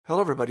Hello,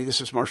 everybody. This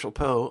is Marshall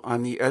Poe.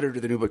 I'm the editor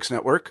of the New Books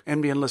Network.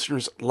 NBN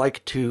listeners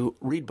like to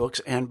read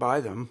books and buy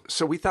them.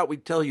 So we thought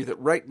we'd tell you that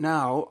right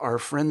now, our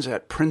friends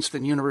at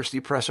Princeton University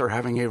Press are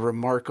having a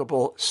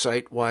remarkable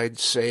site-wide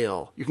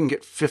sale. You can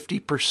get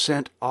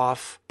 50%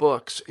 off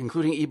books,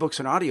 including ebooks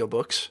and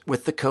audiobooks,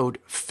 with the code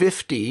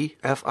 50,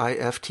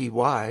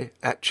 F-I-F-T-Y,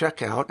 at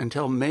checkout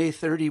until May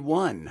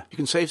 31. You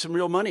can save some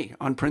real money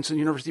on Princeton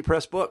University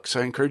Press books.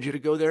 I encourage you to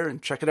go there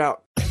and check it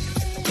out.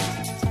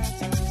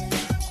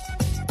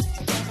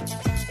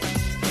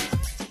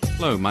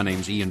 Hello, my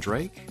name's Ian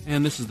Drake,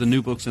 and this is the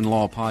New Books in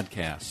Law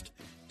podcast.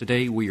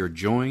 Today we are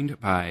joined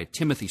by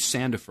Timothy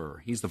Sandifer.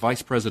 He's the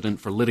Vice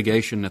President for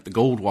Litigation at the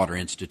Goldwater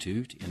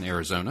Institute in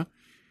Arizona.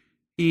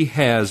 He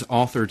has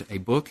authored a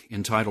book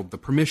entitled The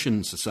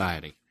Permission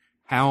Society,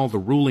 How the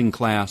Ruling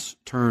Class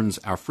Turns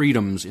Our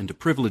Freedoms into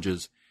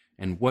Privileges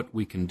and What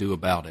We Can Do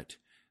About It.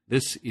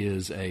 This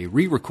is a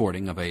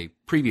re-recording of a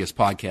previous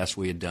podcast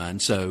we had done.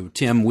 So,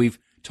 Tim, we've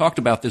talked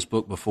about this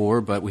book before,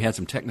 but we had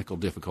some technical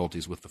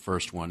difficulties with the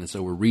first one, and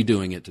so we're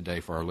redoing it today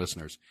for our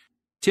listeners.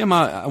 Tim,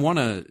 I want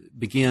to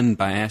begin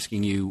by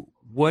asking you,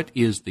 what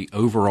is the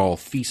overall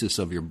thesis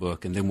of your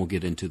book, and then we'll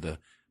get into the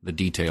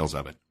details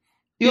of it.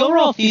 The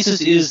overall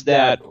thesis is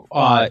that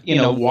in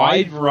a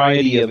wide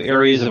variety of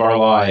areas of our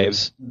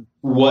lives,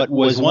 what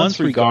was once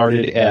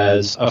regarded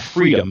as a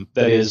freedom,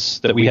 that is,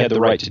 that we had the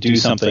right to do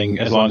something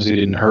as long as we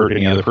didn't hurt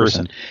any other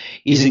person,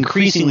 is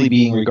increasingly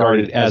being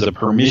regarded as a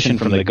permission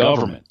from the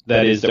government.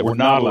 That is, that we're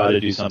not allowed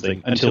to do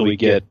something until we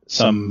get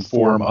some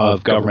form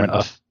of government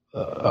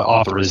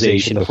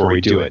authorization before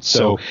we do it.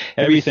 So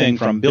everything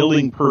from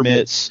building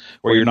permits,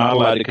 where you're not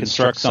allowed to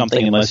construct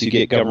something unless you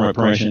get government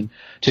permission,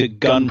 to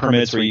gun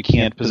permits where you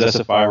can't possess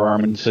a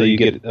firearm until you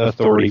get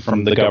authority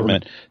from the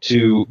government,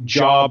 to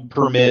job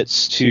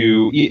permits,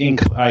 to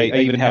I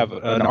even have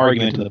an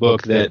argument in the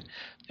book that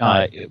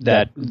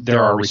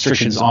there are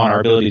restrictions on our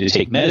ability to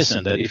take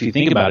medicine, that if you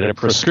think about it, a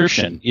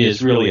prescription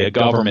is really a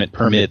government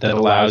permit that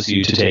allows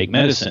you to take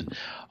medicine.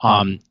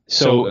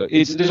 So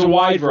there's a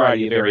wide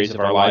variety of areas of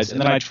our lives, and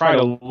then I try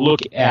to look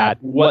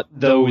at what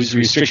those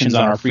restrictions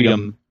on our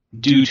freedom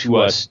do to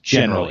us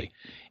generally,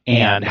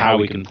 and how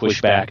we can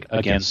push back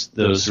against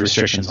those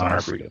restrictions on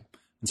our freedom.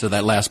 And so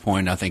that last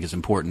point I think is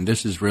important.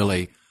 This is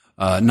really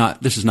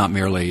not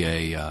merely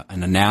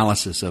an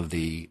analysis of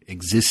the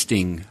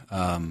existing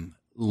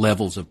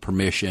levels of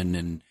permission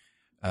and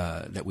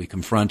that we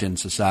confront in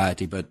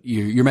society, but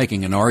you're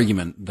making an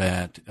argument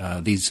that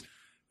these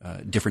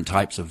different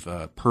types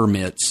of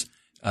permits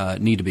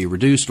need to be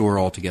reduced or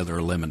altogether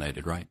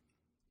eliminated, right?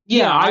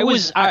 Yeah,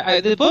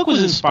 the book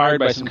was inspired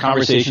by some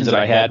conversations that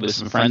I had with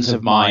some friends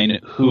of mine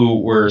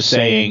who were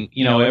saying,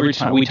 every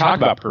time we talk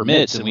about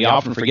permits, and we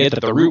often forget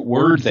that the root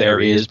word there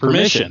is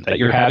permission, that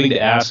you're having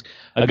to ask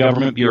a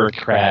government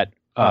bureaucrat,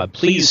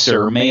 please,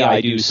 sir, may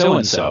I do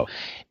so-and-so?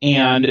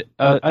 And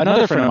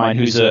another friend of mine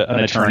who's an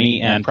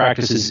attorney and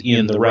practices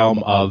in the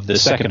realm of the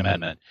Second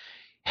Amendment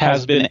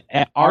has been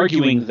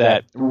arguing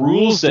that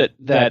rules that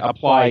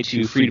apply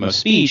to freedom of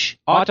speech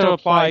ought to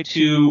apply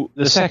to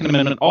the Second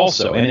Amendment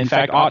also, and in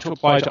fact ought to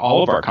apply to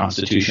all of our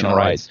constitutional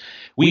rights.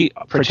 We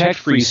protect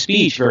free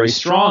speech very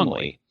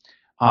strongly,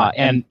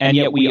 and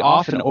yet we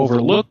often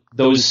overlook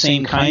those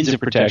same kinds of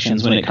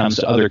protections when it comes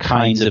to other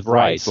kinds of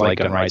rights, like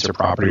gun rights or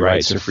property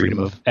rights or freedom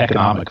of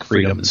economic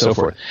freedom and so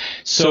forth.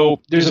 So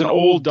there's an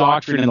old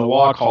doctrine in the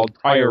law called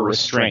prior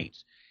restraint.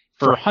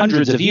 For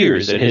hundreds of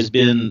years, it has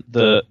been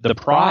the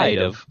pride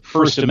of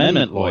First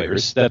Amendment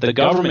lawyers that the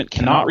government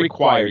cannot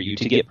require you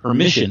to get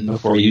permission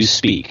before you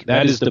speak.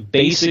 That is the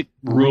basic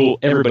rule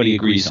everybody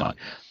agrees on.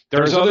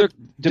 There's other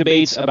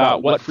debates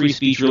about what free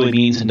speech really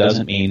means and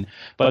doesn't mean,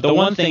 but the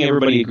one thing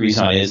everybody agrees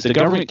on is the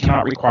government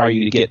cannot require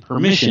you to get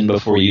permission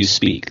before you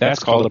speak. That's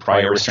called a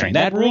prior restraint.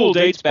 That rule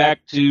dates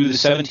back to the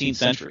 17th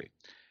century.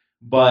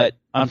 But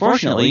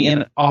unfortunately,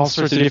 in all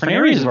sorts of different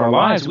areas of our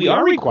lives, we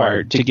are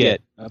required to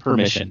get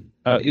permission.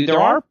 There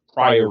are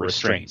prior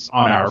restraints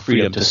on our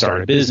freedom to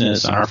start a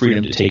business, on our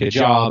freedom to take a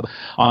job,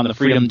 on the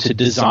freedom to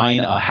design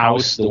a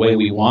house the way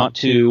we want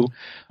to,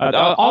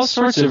 all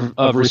sorts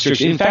of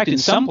restrictions. In fact, in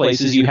some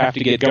places, you have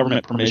to get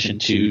government permission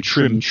to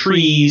trim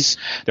trees.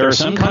 There are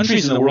some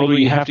countries in the world where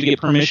you have to get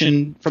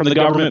permission from the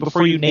government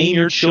before you name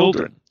your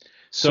children.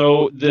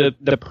 So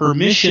the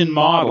permission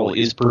model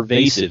is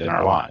pervasive in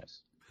our lives.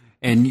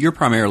 And you're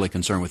primarily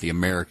concerned with the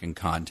American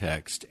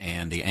context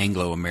and the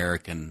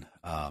Anglo-American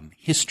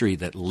history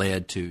that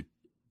led to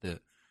the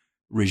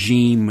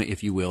regime,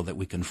 if you will, that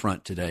we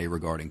confront today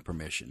regarding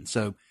permission.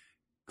 So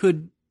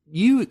could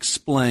you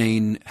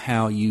explain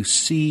how you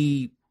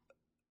see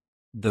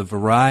the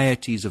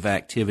varieties of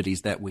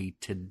activities that we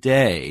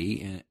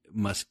today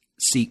must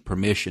seek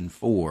permission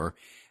for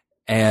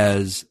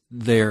as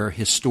their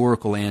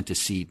historical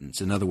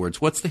antecedents? In other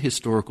words, what's the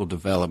historical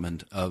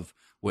development of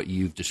what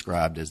you've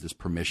described as this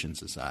permission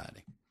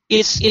society?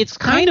 It's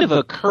kind of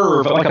a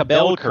curve, like a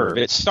bell curve.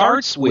 It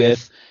starts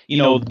with,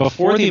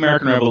 before the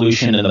American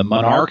Revolution and the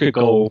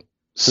monarchical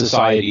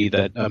society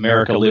that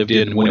America lived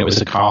in when it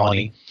was a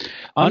colony.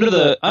 Under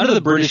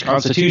the British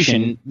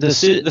Constitution, the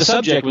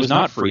subject was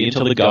not free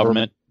until the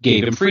government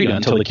gave him freedom,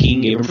 until the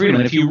king gave him freedom.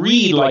 And if you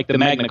read, like, the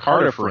Magna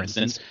Carta, for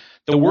instance,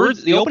 the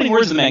opening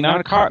words of the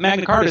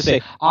Magna Carta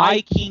say,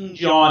 "I, King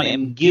John,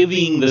 am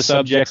giving the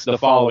subjects the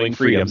following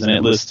freedoms," and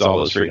it lists all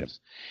those freedoms.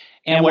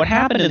 And what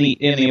happened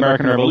in the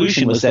American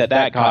Revolution was that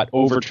got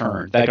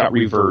overturned, that got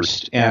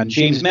reversed. And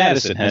James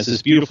Madison has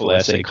this beautiful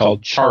essay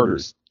called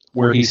Charters,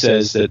 where he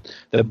says that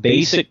the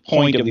basic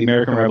point of the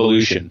American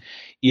Revolution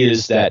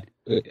is that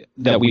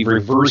we've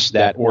reversed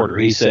that order.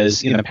 He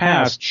says, in the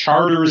past,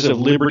 charters of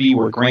liberty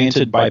were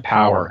granted by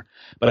power,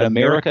 but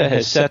America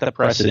has set the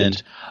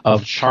precedent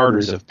of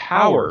charters of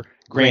power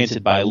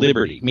granted by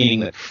liberty, meaning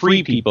that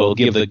free people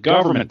give the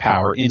government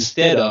power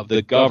instead of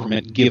the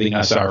government giving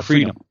us our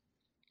freedom.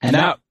 And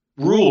that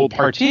rule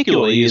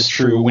particularly is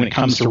true when it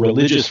comes to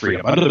religious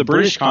freedom. Under the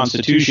British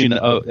Constitution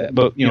of in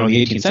the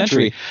 18th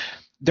century,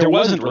 there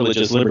wasn't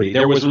religious liberty.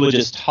 There was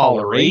religious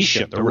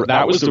toleration.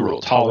 That was the rule,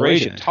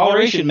 toleration.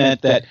 Toleration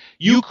meant that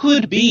you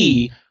could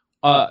believe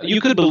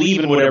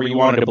in whatever you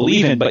wanted to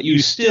believe in, but you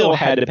still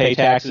had to pay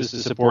taxes to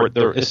support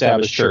the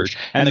established church.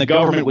 And the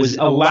government was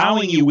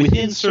allowing you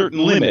within certain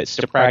limits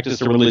to practice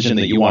the religion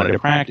that you wanted to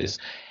practice.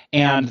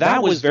 And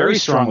that was very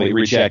strongly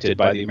rejected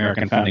by the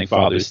American Founding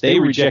Fathers. They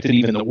rejected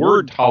even the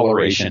word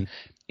toleration,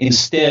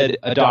 instead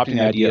adopting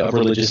the idea of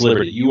religious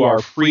liberty. You are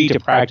free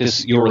to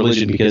practice your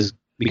religion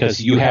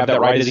because you have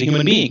that right as a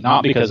human being,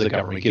 not because the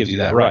government gives you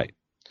that right.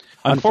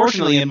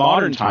 Unfortunately, in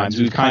modern times,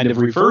 we've kind of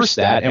reversed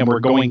that, and we're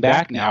going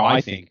back now,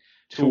 I think,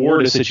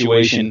 toward a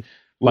situation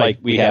like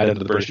we had under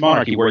the British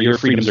monarchy, where your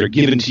freedoms are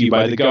given to you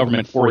by the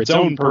government for its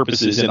own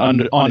purposes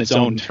and on its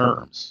own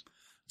terms.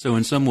 So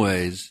in some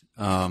ways,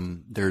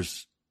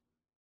 there's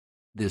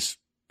this,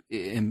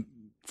 and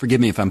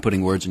forgive me if I'm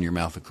putting words in your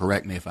mouth, or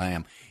correct me if I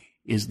am,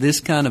 is this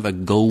kind of a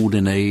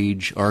golden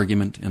age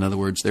argument? In other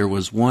words, there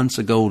was once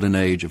a golden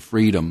age of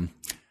freedom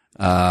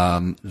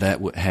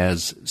that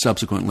has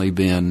subsequently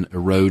been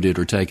eroded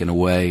or taken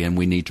away, and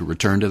we need to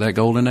return to that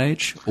golden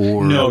age?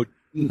 Or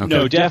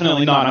No,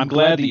 definitely not. I'm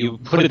glad that you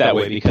put it that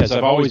way, because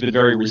I've always been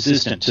very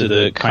resistant to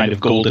the kind of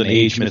golden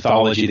age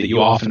mythology that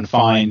you often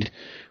find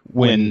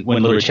when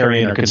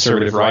libertarian or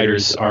conservative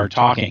writers are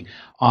talking.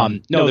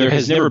 No, there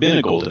has never been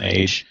a golden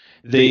age.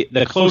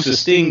 The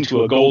closest thing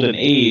to a golden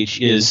age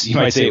is, you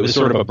might say, it was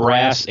sort of a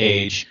brass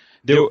age.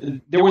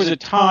 There was a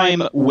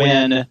time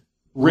when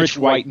rich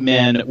white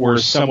men were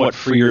somewhat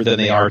freer than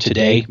they are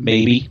today,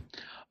 maybe.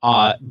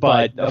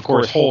 But, of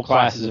course, whole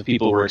classes of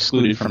people were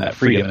excluded from that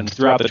freedom. And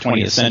throughout the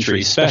 20th century,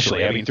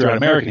 especially, throughout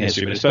American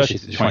history, but especially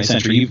through the 20th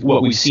century,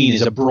 what we've seen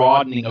is a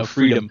broadening of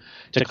freedom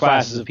to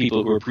classes of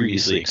people who were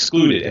previously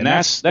excluded. And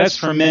that's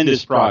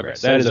tremendous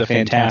progress. That is a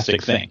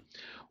fantastic thing.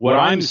 What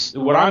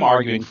I'm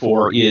arguing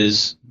for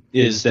is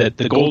that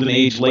the golden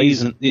age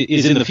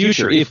is in the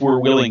future if we're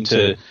willing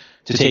to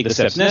take the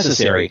steps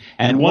necessary.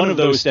 And one of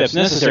those steps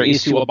necessary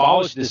is to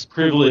abolish this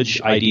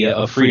privilege idea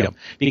of freedom.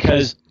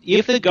 Because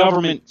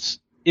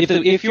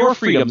if your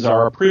freedoms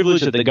are a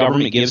privilege that the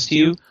government gives to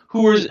you,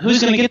 who's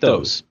going to get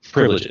those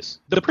privileges?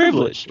 The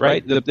privileged,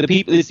 right? The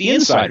people, it's the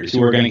insiders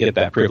who are going to get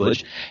that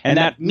privilege. And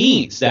that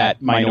means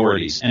that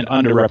minorities and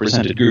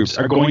underrepresented groups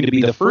are going to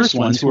be the first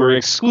ones who are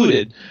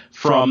excluded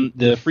from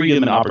the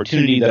freedom and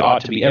opportunity that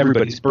ought to be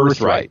everybody's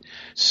birthright.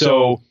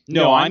 So,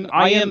 no,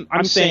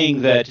 I'm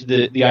saying that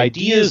the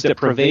ideas that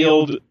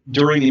prevailed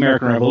during the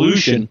American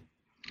Revolution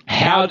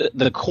had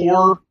the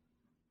core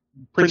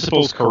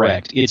principles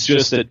correct. It's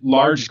just that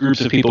large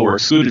groups of people were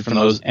excluded from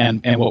those,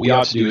 and what we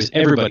ought to do is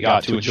everybody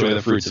ought to enjoy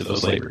the fruits of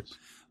those labors.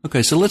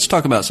 Okay, so let's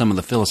talk about some of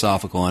the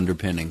philosophical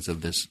underpinnings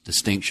of this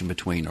distinction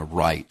between a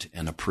right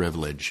and a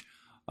privilege.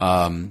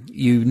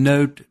 You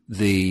note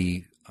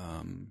the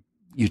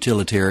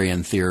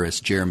utilitarian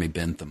theorist Jeremy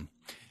Bentham,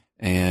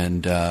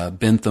 and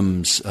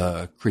Bentham's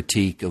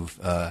critique of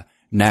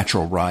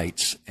natural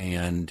rights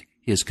and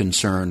his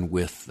concern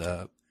with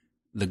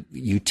the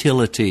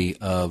utility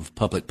of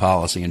public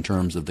policy in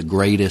terms of the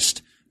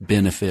greatest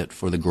benefit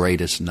for the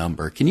greatest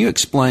number. Can you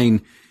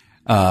explain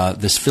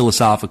this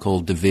philosophical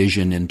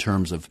division in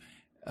terms of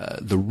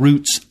the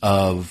roots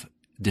of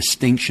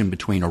distinction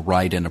between a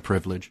right and a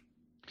privilege?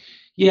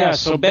 Yeah,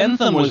 so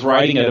Bentham was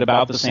writing at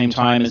about the same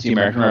time as the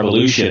American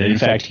Revolution. In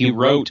fact, he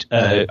wrote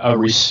a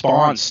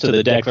response to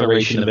the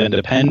Declaration of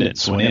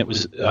Independence when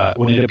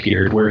it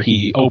appeared, where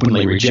he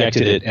openly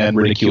rejected it and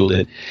ridiculed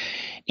it.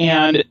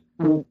 And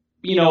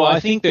I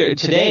think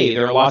today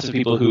there are lots of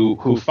people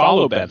who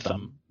follow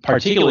Bentham.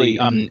 Particularly,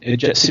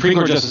 Supreme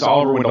Court Justice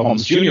Oliver Wendell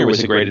Holmes Jr.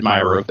 was a great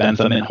admirer of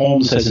Bentham, and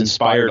Holmes has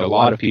inspired a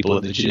lot of people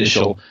in the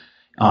judicial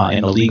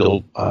and the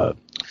legal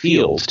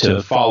field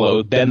to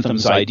follow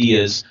Bentham's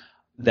ideas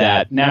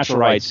that natural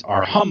rights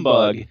are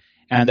humbug,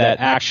 and that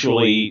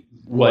actually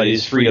what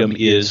is freedom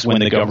is when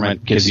the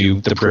government gives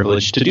you the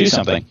privilege to do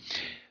something.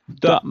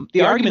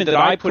 The argument that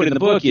I put in the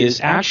book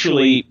is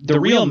actually the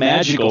real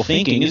magical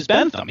thinking is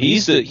Bentham.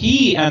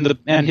 He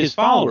and his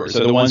followers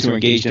are the ones who are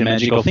engaged in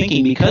magical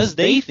thinking, because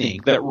they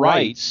think that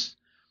rights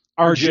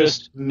are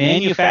just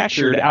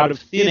manufactured out of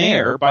thin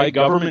air by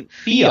government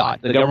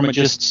fiat. The government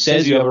just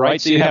says you have a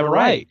right, so you have a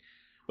right.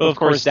 Well, of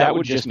course, that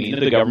would just mean that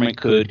the government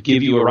could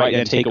give you a right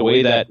and take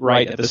away that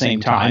right at the same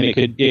time. It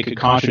could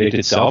contradict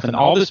itself, and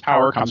all this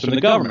power comes from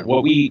the government.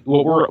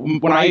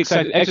 When I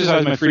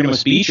exercise my freedom of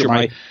speech or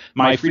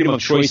my freedom of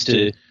choice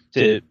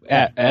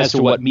as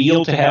to what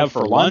meal to have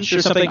for lunch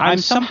or something, I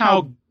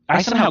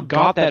somehow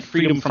got that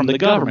freedom from the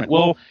government.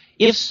 Well,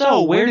 if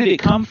so, where did it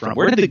come from?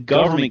 Where did the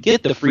government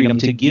get the freedom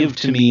to give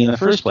to me in the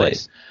first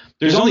place?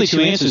 There's only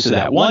two answers to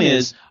that. One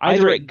is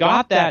either it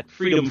got that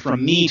freedom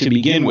from me to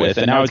begin with,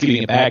 and now it's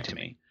giving it back to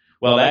me.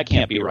 Well, that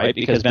can't be right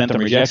because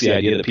Bentham rejects the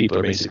idea that people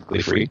are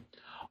basically free.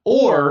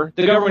 Or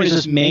the government is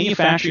just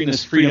manufacturing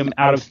this freedom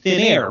out of thin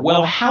air.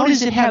 Well, how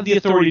does it have the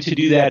authority to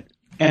do that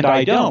and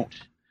I don't?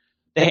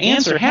 The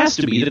answer has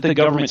to be that the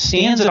government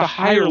stands at a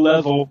higher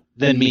level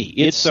than me.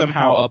 It's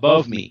somehow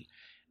above me.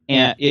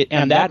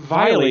 And that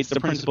violates the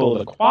principle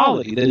of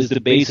equality that is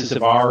the basis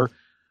of our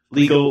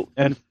legal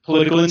and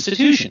political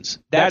institutions.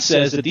 That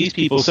says that these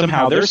people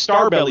somehow, they're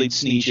star-bellied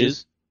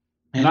sneetches,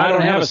 and I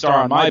don't have a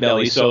star on my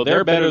belly, so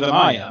they're better than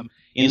I am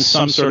in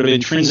some sort of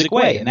intrinsic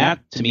way. And that,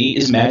 to me,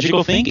 is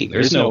magical thinking.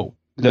 There's no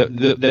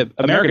the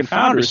American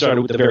founders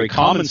started with a very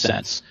common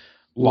sense,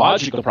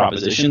 logical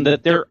proposition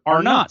that there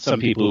are not some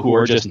people who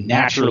are just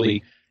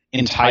naturally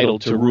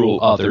entitled to rule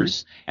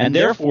others. And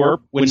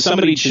therefore, when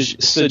somebody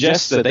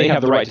suggests that they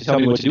have the right to tell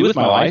me what to do with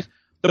my life,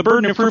 the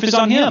burden of proof is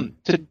on him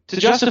to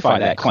justify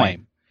that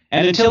claim.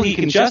 And until he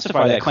can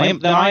justify that claim,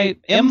 then I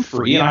am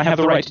free and I have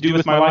the right to do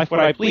with my life what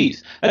I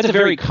please. That's a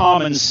very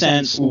common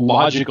sense,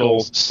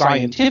 logical,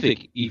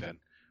 scientific even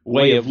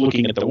way of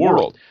looking at the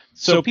world.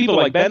 So people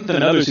like Bentham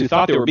and others who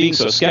thought they were being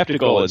so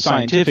skeptical and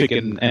scientific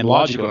and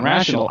logical and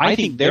rational, I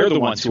think they're the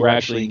ones who are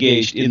actually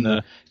engaged in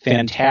the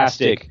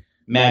fantastic,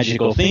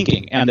 magical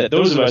thinking. And that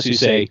those of us who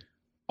say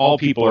all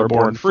people are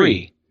born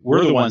free,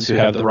 we're the ones who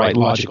have the right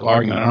logical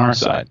argument on our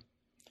side.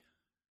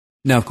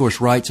 Now, of course,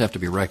 rights have to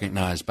be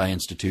recognized by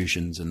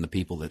institutions and the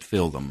people that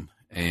fill them.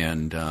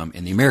 And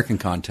in the American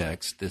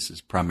context, this has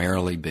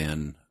primarily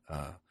been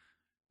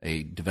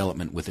a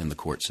development within the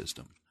court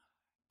system.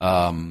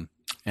 And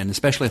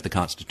especially at the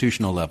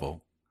constitutional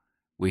level,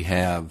 we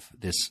have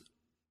this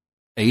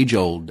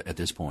age-old, at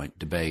this point,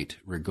 debate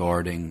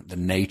regarding the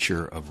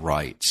nature of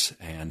rights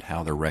and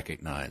how they're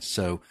recognized.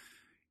 So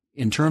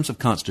in terms of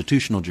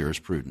constitutional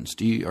jurisprudence,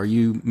 are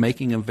you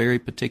making a very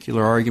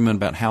particular argument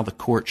about how the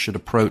court should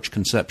approach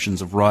conceptions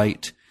of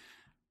right?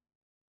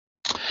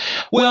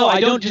 Well, I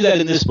don't do that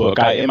in this book.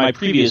 In my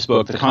previous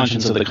book, The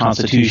Conscience of the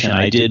Constitution,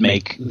 I did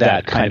make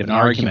that kind of an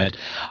argument.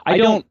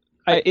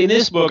 In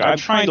this book, I'm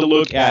trying to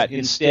look at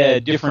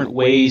instead different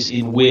ways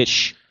in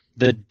which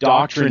the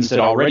doctrines that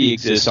already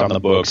exist on the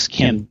books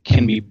can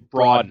be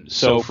broadened.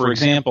 So, for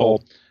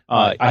example,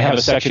 I have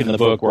a section in the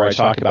book where I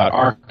talk about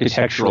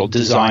architectural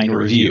design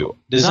review.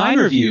 Design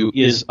review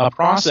is a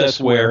process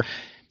where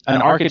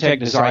an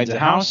architect designs a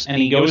house and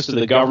he goes to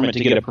the government to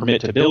get a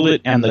permit to build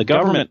it, and the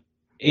government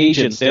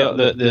agents,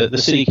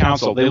 the city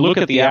council, they look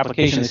at the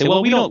application and say,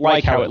 well, we don't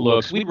like how it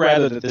looks. We'd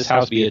rather that this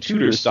house be a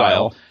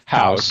Tudor-style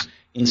house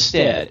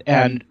instead.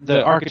 And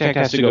the architect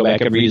has to go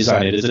back and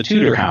redesign it as a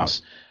Tudor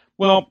house.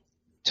 Well,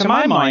 to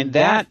my mind,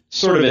 that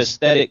sort of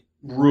aesthetic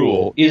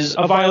rule is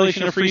a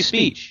violation of free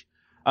speech.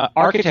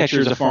 Architecture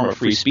is a form of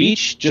free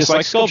speech, just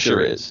like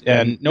sculpture is.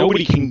 And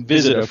nobody can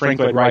visit a Frank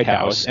Lloyd Wright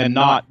house and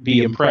not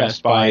be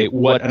impressed by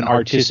what an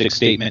artistic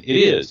statement it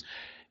is.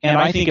 And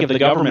I think if the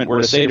government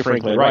were to say to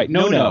Frank Lloyd Wright,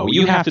 no,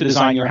 you have to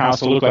design your house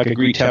to look like a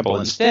Greek temple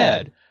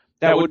instead,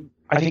 that would,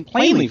 I think,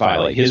 plainly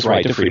violate his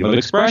right to freedom of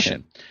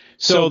expression.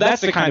 So that's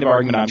the kind of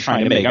argument I'm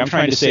trying to make. I'm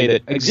trying to say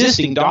that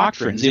existing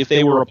doctrines, if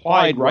they were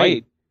applied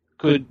right,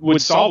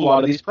 would solve a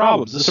lot of these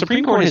problems. The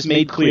Supreme Court has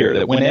made clear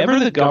that whenever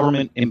the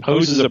government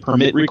imposes a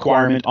permit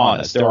requirement on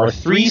us, there are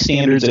three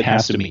standards it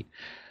has to meet.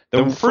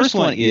 The first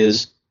one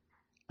is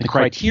the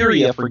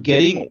criteria for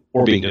getting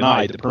or being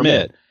denied the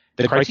permit.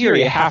 The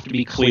criteria have to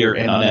be clear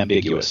and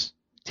unambiguous.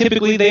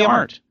 Typically, they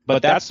aren't,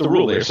 but that's the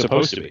rule. They're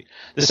supposed to be.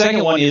 The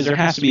second one is there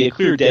has to be a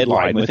clear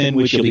deadline within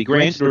which you'll be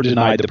granted or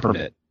denied the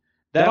permit.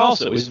 That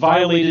also is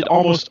violated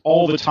almost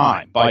all the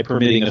time by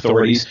permitting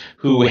authorities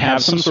who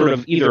have some sort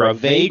of either a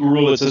vague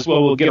rule that says,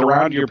 well, we'll get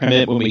around to your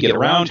permit when we get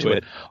around to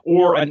it,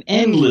 or an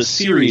endless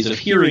series of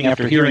hearing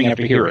after hearing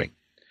after hearing.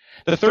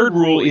 The third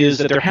rule is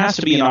that there has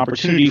to be an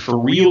opportunity for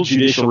real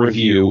judicial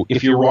review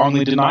if you're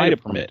wrongly denied a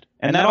permit.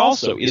 And that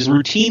also is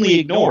routinely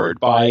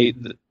ignored by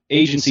the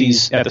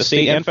agencies at the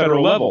state and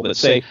federal level that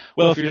say,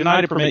 well, if you're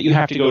denied a permit, you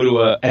have to go to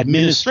an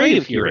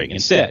administrative hearing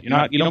instead. You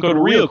don't go to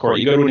real court,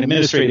 you go to an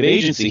administrative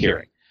agency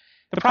hearing.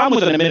 The problem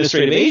with an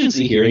administrative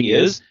agency hearing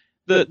is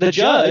the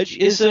judge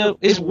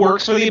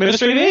works for the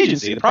administrative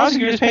agency. The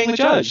prosecutor is paying the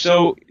judge.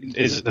 So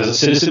does a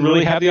citizen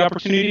really have the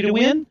opportunity to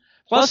win?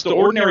 Plus, the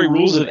ordinary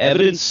rules of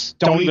evidence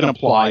don't even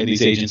apply in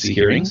these agency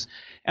hearings.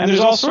 And there's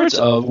all sorts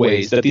of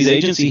ways that these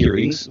agency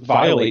hearings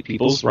violate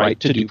people's right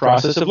to due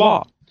process of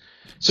law.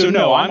 So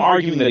no, I'm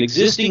arguing that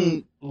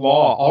existing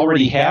law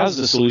already has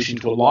the solution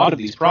to a lot of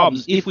these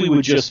problems if we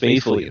would just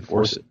faithfully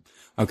enforce it.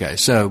 Okay,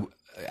 so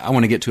I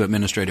want to get to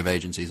administrative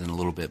agencies in a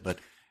little bit, but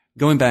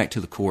going back to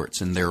the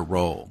courts and their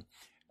role,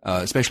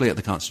 especially at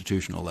the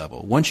constitutional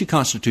level. Once you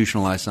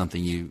constitutionalize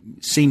something, you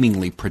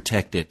seemingly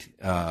protect it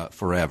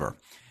forever.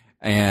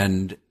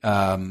 And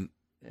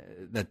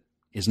that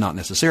is not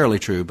necessarily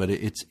true, but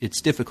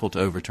it's difficult to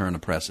overturn a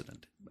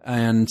precedent.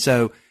 And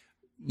so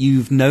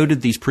you've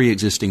noted these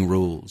pre-existing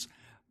rules.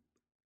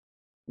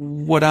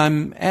 What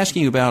I'm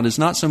asking about is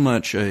not so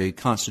much a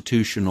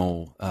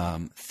constitutional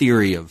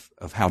theory of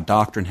how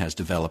doctrine has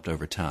developed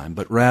over time,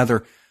 but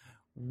rather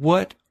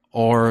what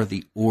are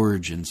the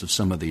origins of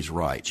some of these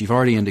rights? You've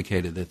already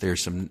indicated that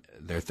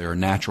there are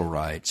natural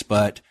rights,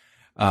 but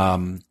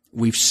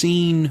we've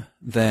seen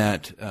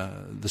that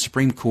the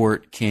Supreme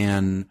Court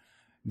can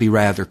be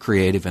rather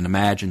creative and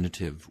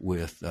imaginative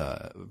with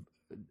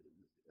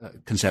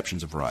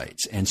conceptions of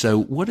rights. And so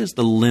what is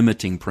the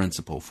limiting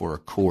principle for a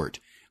court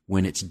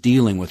when it's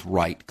dealing with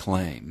right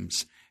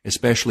claims,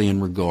 especially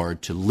in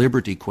regard to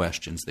liberty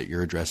questions that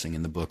you're addressing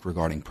in the book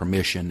regarding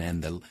permission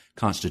and the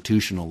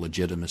constitutional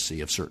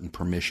legitimacy of certain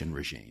permission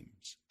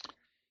regimes?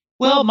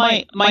 Well,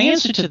 my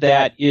answer to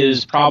that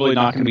is probably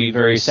not going to be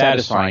very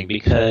satisfying,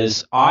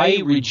 because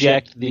I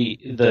reject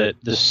I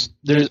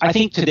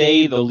think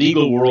today the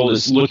legal world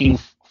is looking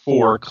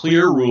for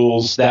clear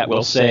rules that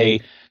will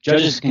say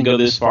judges can go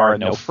this far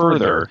and no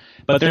further,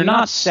 but they're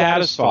not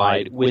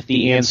satisfied with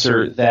the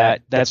answer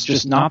that that's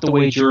just not the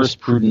way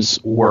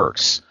jurisprudence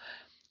works.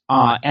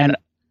 And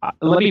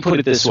let me put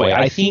it this way.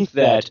 I think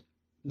that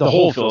the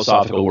whole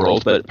philosophical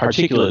world, but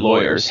particularly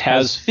lawyers,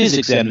 has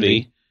physics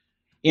envy,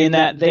 in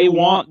that they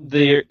want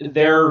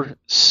their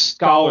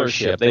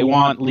scholarship, they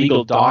want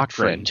legal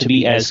doctrine to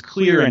be as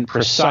clear and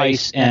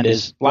precise and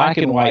as black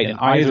and white and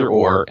either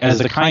or as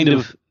the kind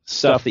of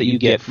stuff that you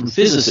get from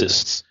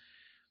physicists.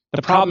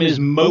 The problem is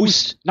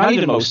not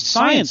even most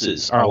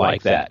sciences are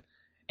like that,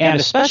 and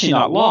especially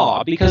not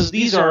law, because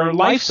these are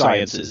life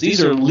sciences.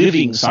 These are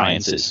living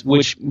sciences,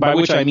 by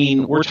which I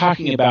mean we're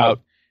talking about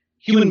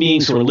human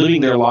beings who are living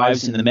their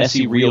lives in the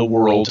messy real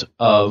world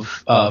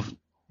of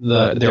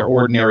their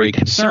ordinary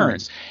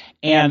concerns.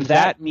 And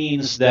that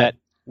means that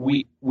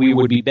we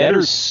would be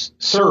better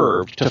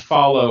served to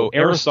follow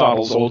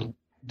Aristotle's old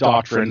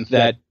doctrine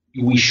that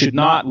we should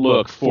not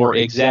look for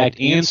exact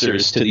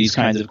answers to these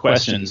kinds of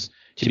questions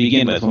to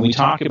begin with. When we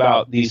talk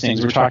about these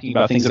things, we're talking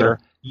about things that are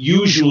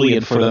usually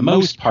and for the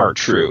most part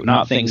true,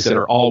 not things that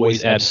are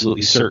always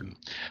absolutely certain.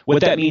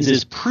 What that means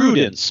is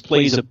prudence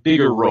plays a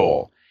bigger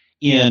role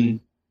in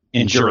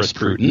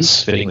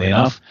jurisprudence, fittingly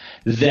enough,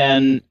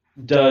 than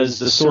does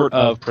the sort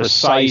of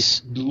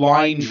precise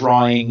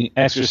line-drawing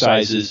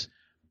exercises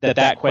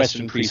that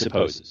question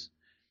presupposes.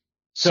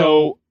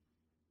 So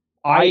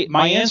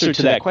my answer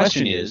to that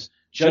question is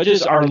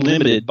judges are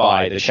limited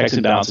by the checks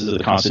and balances of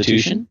the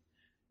Constitution.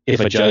 If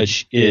a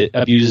judge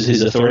abuses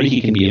his authority,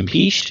 he can be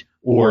impeached,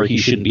 or he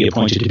shouldn't be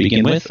appointed to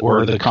begin with,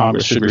 or the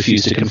Congress should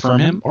refuse to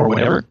confirm him, or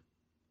whatever.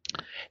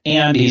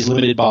 And he's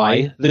limited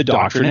by the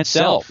doctrine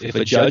itself. If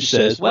a judge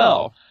says,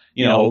 well,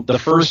 the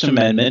First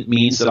Amendment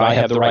means that I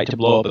have the right to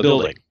blow up a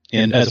building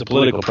as a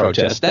political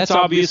protest, that's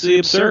obviously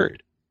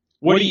absurd.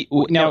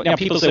 Now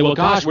people say, well,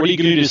 gosh, what are you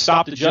going to do to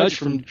stop the judge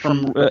from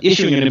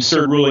issuing an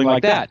absurd ruling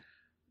like that?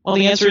 Well,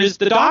 the answer is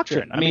the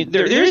doctrine. I mean,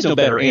 there is no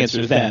better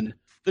answer than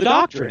the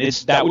doctrine.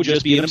 That would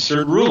just be an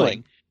absurd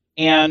ruling.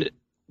 And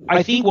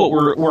I think what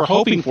we're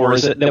hoping for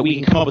is that we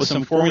can come up with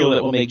some formula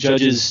that will make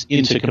judges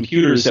into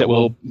computers that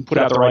will put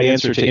out the right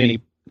answer to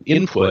any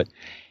input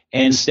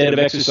instead of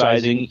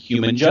exercising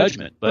human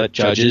judgment. But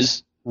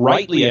judges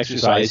rightly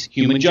exercise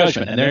human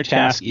judgment, and their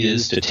task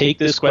is to take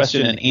this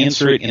question and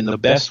answer it in the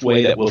best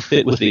way that will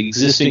fit with the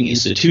existing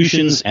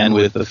institutions and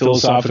with the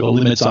philosophical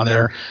limits on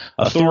their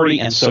authority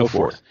and so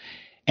forth.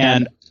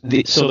 And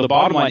so the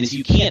bottom line is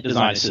you can't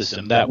design a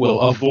system that will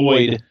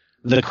avoid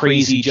the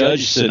crazy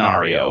judge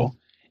scenario.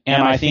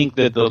 And I think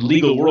that the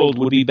legal world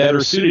would be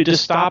better suited to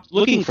stop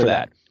looking for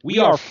that. We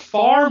are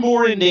far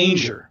more in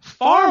danger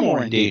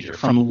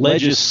from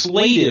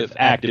legislative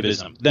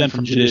activism than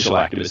from judicial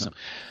activism.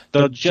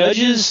 The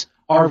judges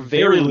are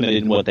very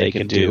limited in what they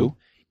can do.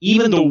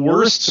 Even the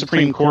worst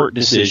Supreme Court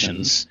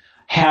decisions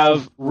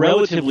have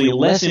relatively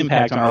less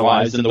impact on our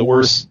lives than the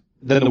worst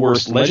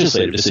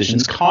legislative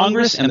decisions.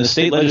 Congress and the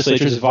state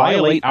legislatures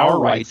violate our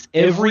rights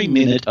every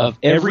minute of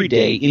every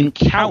day in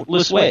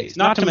countless ways,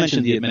 not to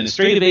mention the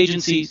administrative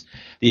agencies,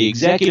 the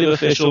executive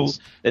officials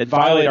that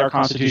violate our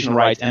constitutional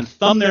rights and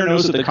thumb their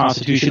nose at the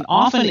Constitution,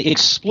 often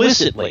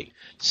explicitly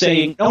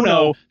saying,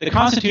 no, the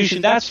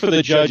Constitution, that's for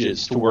the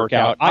judges to work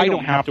out. I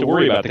don't have to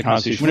worry about the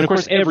Constitution. When, of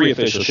course, every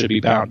official should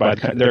be bound by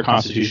their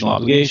constitutional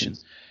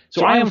obligations.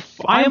 So I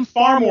am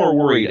far more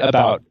worried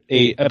about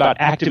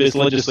activist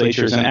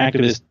legislatures and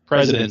activist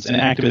presidents and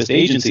activist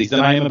agencies than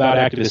I am about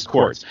activist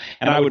courts.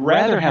 And I would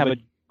rather have a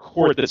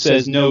court that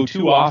says no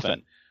too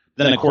often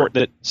than a court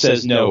that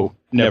says no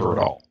never at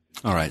all.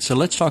 All right. So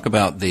let's talk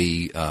about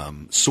the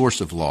source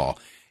of law.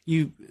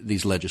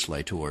 These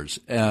legislators.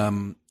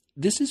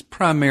 This is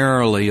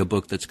primarily a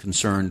book that's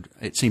concerned,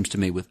 it seems to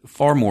me, with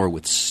far more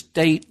with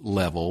state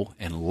level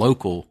and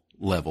local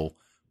level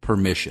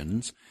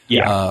permissions.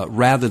 Yeah.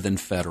 Rather than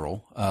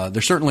federal.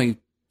 There's certainly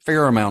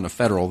fair amount of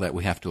federal that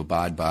we have to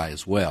abide by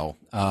as well.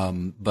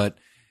 But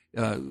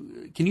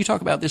can you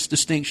talk about this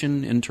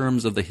distinction in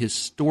terms of the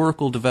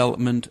historical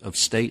development of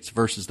states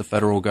versus the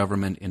federal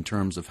government in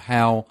terms of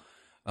how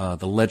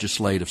the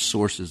legislative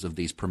sources of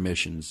these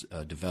permissions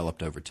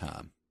developed over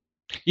time?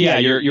 Yeah,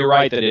 you're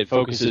right that it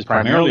focuses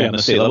primarily on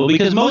the state level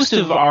because most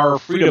of our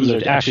freedoms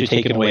are actually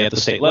taken away at the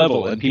state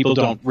level, and people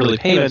don't really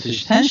pay much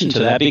attention to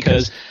that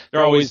because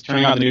they're always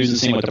turning on the news and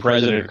seeing what the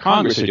president or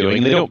Congress are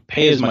doing. They don't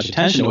pay as much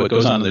attention to what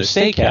goes on in their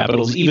state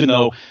capitals, even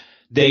though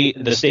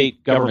the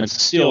state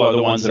governments still are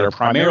the ones that are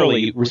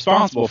primarily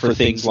responsible for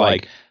things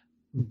like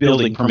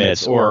building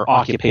permits or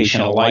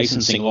occupational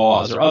licensing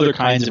laws or other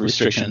kinds of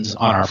restrictions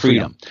on our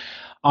freedom.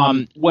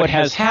 What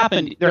has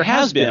happened, there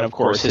has been, of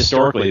course,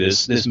 historically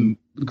this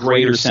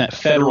greater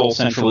federal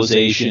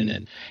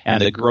centralization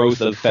and the growth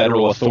of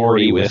federal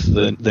authority with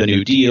the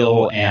New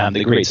Deal and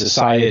the Great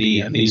Society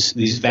and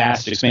these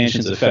vast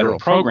expansions of federal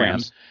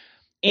programs.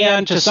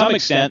 And to some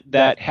extent,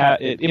 that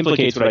it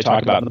implicates what I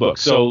talk about in the book.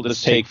 So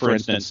let's take, for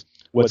instance,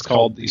 what's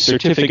called the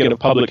Certificate of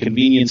Public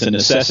Convenience and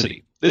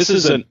Necessity. This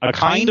is a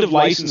kind of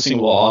licensing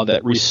law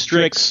that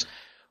restricts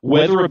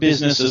whether a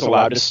business is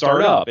allowed to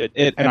start up.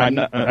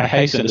 I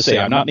hasten to say,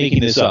 I'm not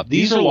making this up.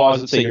 These are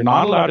laws that say you're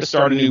not allowed to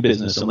start a new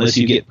business unless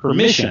you get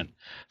permission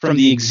from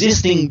the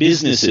existing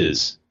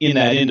businesses in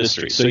that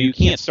industry. So you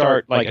can't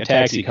start like a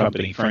taxi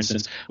company, for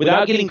instance,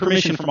 without getting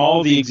permission from all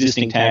of the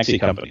existing taxi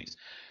companies.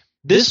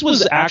 This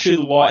was actually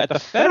the law at the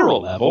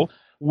federal level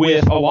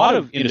with a lot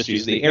of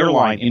industries, the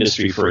airline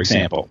industry, for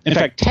example. In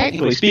fact,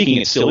 technically speaking,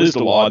 it still is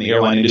the law in the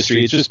airline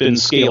industry. It's just been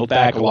scaled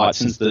back a lot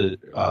since the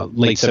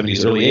late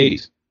 70s, early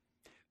 80s.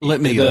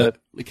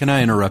 Can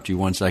I interrupt you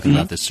 1 second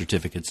about the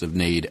certificates of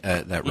need?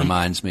 That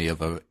reminds me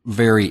of a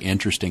very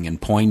interesting and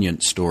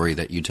poignant story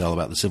that you tell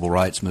about the civil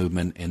rights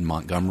movement in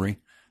Montgomery,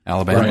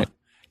 Alabama. Right.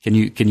 Can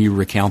you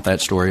recount that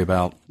story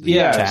about the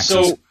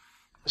taxes?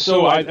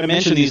 So I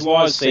mentioned these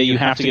laws say you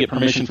have to get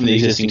permission from the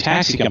existing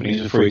taxi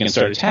companies before you can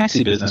start a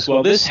taxi business.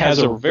 Well, this has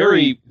a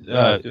very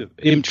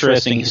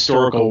interesting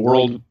historical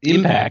world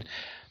impact.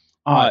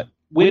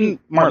 When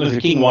Martin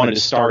Luther King wanted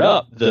to start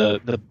up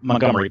the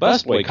Montgomery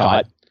bus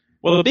boycott,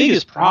 well, the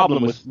biggest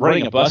problem with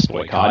running a bus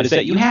boycott is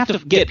that you have to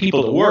get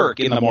people to work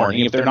in the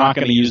morning if they're not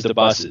going to use the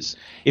buses.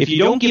 If you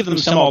don't give them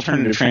some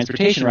alternative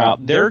transportation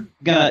route, they're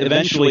going to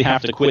eventually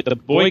have to quit the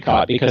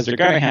boycott because they're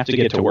going to have to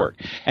get to work.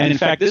 And in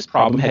fact, this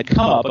problem had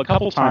come up a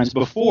couple times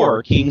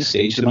before King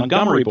staged the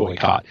Montgomery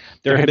boycott.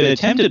 There had been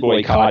attempted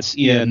boycotts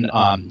in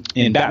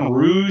Baton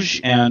Rouge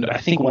and I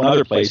think one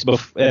other place.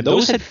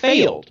 Those had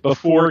failed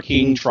before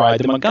King tried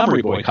the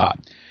Montgomery boycott.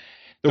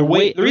 The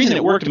reason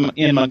it worked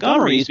in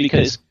Montgomery is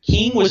because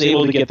King was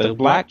able to get the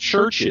black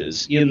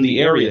churches in the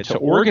area to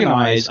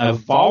organize a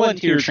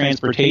volunteer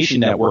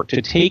transportation network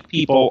to take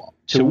people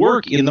to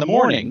work in the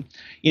morning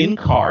in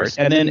cars,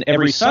 and then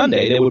every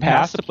Sunday they would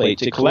pass the plate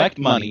to collect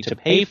money to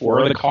pay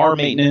for the car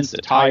maintenance,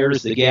 the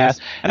tires, the gas.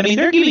 And I mean,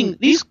 they're giving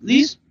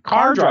these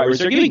car drivers,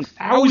 they're giving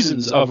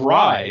thousands of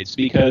rides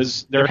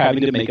because they're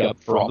having to make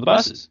up for all the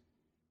buses.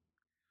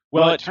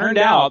 Well, it turned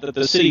out that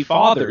the city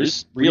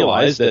fathers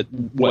realized that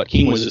what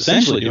King was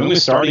essentially doing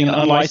was starting an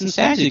unlicensed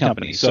taxi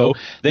company. So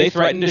they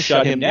threatened to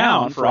shut him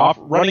down for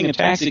running a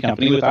taxi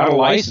company without a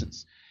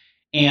license.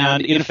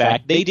 And in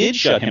fact, they did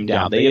shut him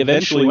down. They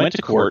eventually went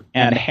to court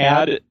and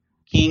had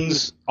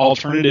King's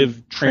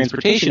alternative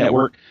transportation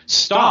network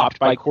stopped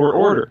by court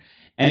order.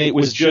 And it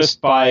was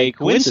just by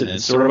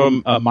coincidence, sort of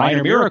a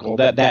minor miracle,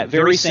 that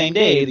very same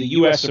day the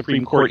U.S.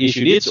 Supreme Court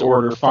issued its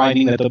order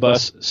finding that the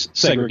bus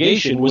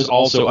segregation was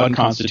also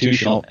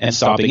unconstitutional and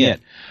stopping it.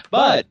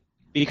 But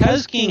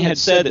because King had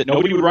said that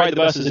nobody would ride the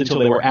buses until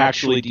they were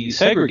actually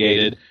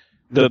desegregated,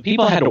 the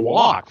people had to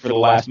walk for the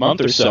last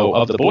month or so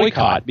of the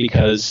boycott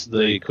because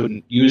they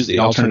couldn't use the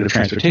alternative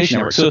transportation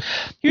network. So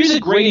here's a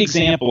great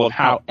example of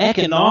how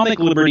economic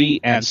liberty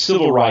and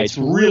civil rights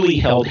really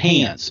held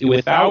hands.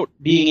 Without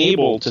being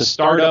able to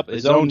start up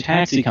his own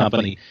taxi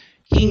company,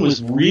 King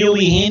was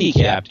really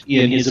handicapped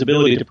in his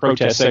ability to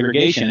protest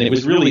segregation, and it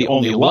was really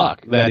only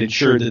luck that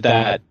ensured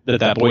that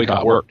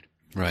boycott worked.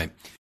 Right.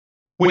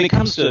 When it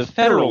comes to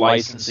federal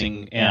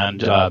licensing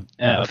and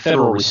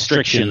federal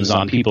restrictions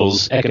on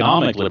people's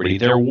economic liberty,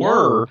 there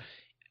were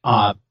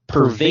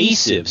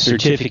pervasive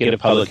certificate of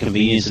public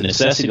convenience and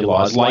necessity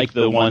laws like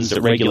the ones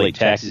that regulate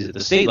taxis at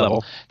the state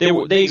level.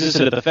 They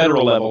existed at the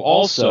federal level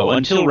also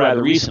until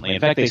rather recently.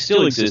 In fact, they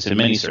still exist in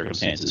many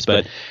circumstances.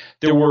 But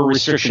there were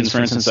restrictions,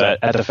 for instance, at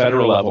the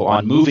federal level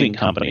on moving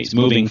companies,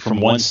 moving from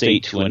one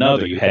state to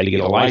another. You had to get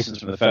a license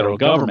from the federal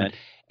government.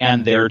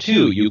 And there,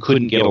 too, you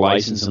couldn't get a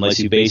license unless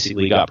you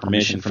basically got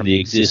permission from the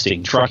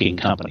existing trucking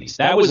companies.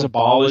 That was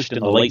abolished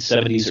in the late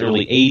 70s,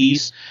 early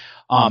 80s.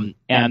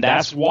 And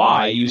that's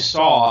why you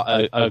saw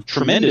a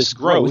tremendous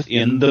growth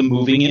in the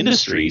moving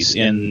industries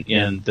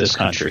in this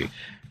country.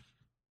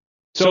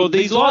 So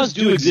these laws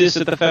do exist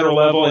at the federal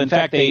level. In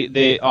fact,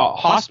 they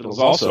hospitals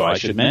also, I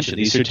should mention,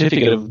 these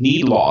certificate of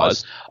need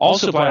laws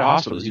also apply to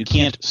hospitals. You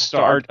can't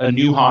start a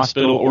new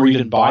hospital or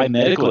even buy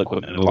medical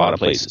equipment in a lot of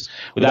places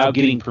without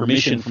getting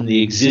permission from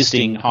the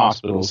existing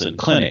hospitals and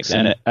clinics.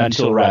 And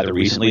until rather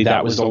recently,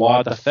 that was the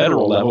law at the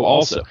federal level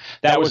also.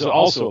 That was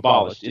also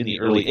abolished in the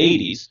early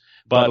 80s.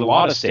 But a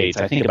lot of states,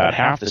 I think about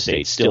half the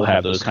states, still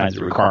have those kinds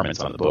of requirements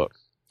on the book.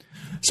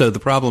 So the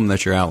problem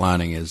that you're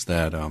outlining is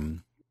that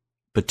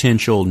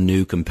potential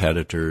new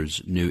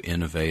competitors, new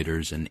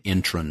innovators, and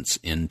entrants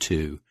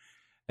into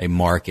a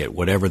market,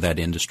 whatever that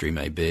industry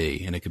may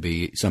be, and it could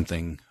be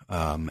something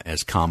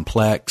as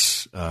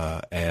complex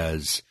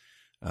as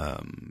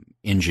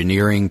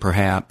engineering,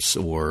 perhaps,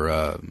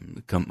 or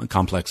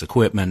complex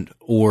equipment,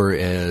 or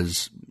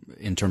as,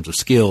 in terms of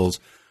skills,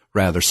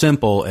 rather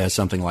simple as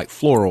something like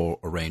floral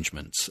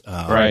arrangements.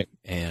 Right.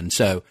 And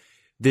so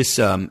this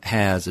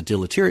has a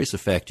deleterious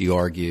effect, you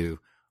argue,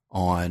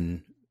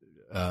 on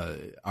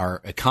our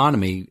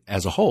economy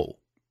as a whole.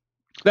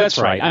 That's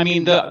right. I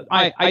mean,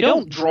 I'm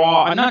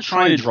not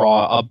trying to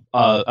draw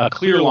a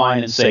clear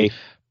line and say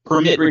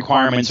permit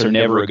requirements are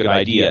never a good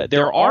idea.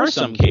 There are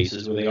some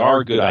cases where they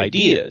are good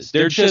ideas.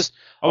 They're just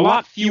a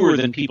lot fewer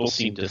than people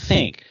seem to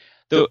think.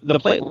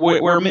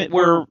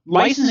 Where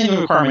licensing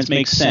requirements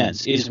make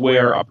sense is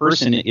where a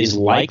person is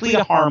likely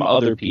to harm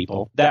other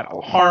people. That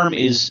harm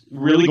is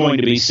really going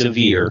to be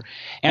severe,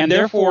 and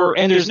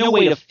there's no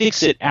way to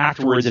fix it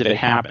afterwards if it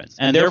happens.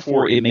 And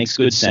therefore, it makes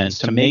good sense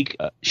to make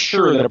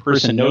sure that a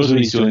person knows what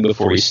he's doing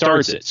before he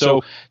starts it.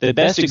 So the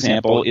best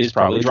example is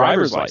probably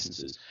driver's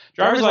licenses.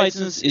 Driver's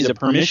license is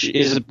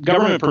a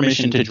government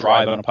permission to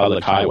drive on a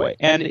public highway,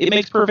 and it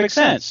makes perfect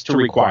sense to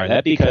require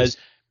that because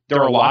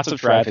there are lots of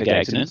traffic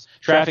accidents.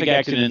 Traffic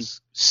accidents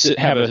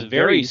have a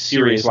very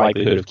serious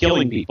likelihood of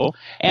killing people,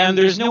 and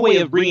there's no way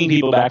of bringing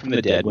people back from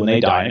the dead when they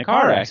die in a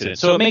car accident.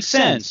 So it makes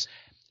sense.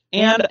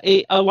 And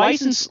a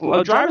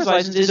driver's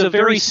license is a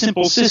very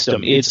simple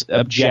system. It's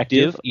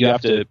objective. You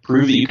have to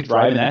prove that you can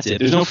drive, and that's it.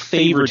 There's no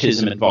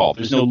favoritism involved.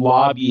 There's no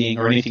lobbying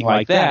or anything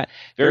like that.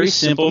 Very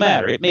simple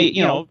matter. It may,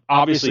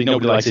 obviously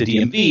nobody likes a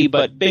DMV,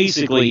 but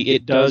basically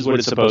it does what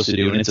it's supposed to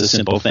do, and it's a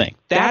simple thing.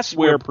 That's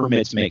where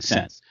permits make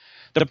sense.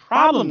 The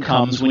problem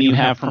comes when you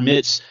have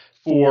permits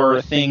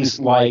for things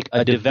like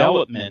a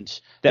development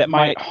that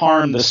might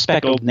harm the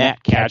speckled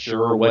gnatcatcher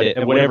or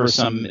whatever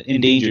some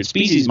endangered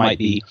species might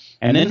be.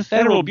 And then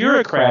federal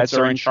bureaucrats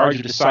are in charge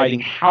of deciding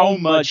how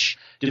much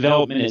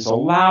development is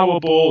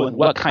allowable and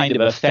what kind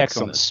of effects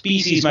on the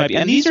species might be.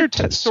 And these are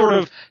sort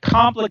of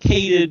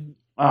complicated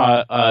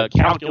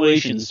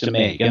calculations to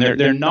make, and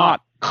they're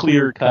not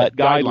clear-cut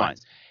guidelines.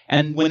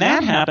 And when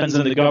that happens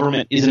and the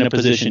government is in a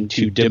position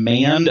to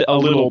demand a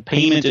little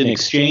payment in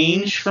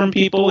exchange from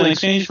people in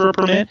exchange for a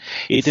permit,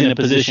 it's in a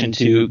position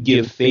to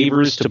give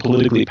favors to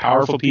politically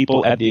powerful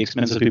people at the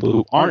expense of people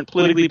who aren't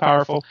politically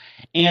powerful.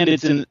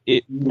 And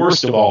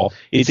worst of all,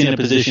 it's in a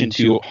position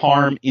to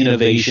harm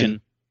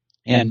innovation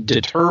and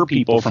deter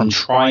people from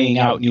trying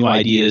out new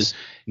ideas,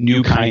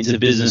 new kinds of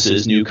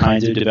businesses, new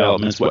kinds of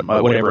developments,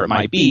 whatever it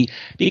might be,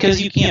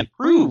 because you can't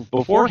prove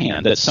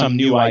beforehand that some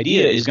new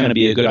idea is going to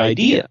be a good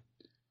idea.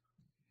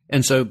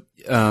 And so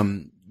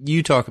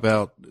you talk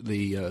about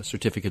the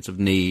certificates of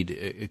need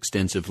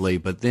extensively,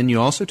 but then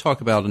you also talk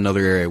about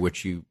another area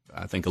which you,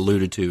 I think,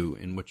 alluded to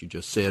in what you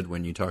just said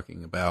when you're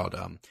talking about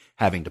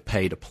having to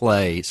pay to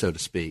play, so to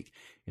speak,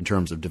 in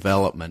terms of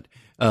development,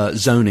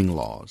 zoning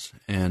laws.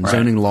 And right.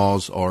 Zoning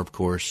laws are, of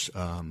course,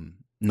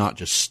 not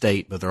just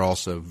state, but they're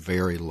also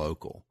very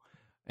local.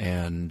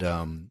 And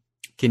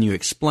can you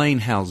explain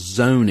how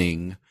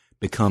zoning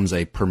becomes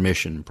a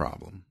permission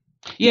problem?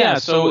 Yeah,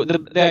 so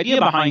the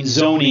idea behind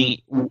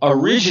zoning,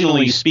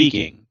 originally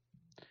speaking,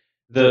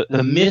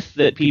 the myth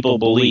that people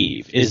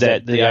believe is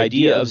that the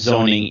idea of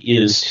zoning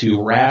is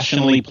to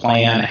rationally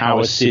plan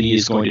how a city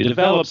is going to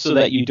develop so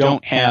that you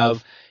don't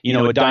have,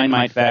 a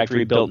dynamite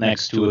factory built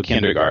next to a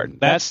kindergarten.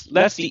 That's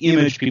the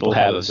image people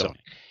have of zoning.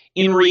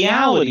 In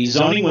reality,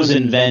 zoning was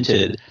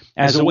invented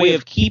as a way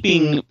of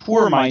keeping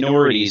poor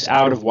minorities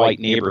out of white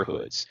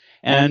neighborhoods.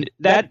 And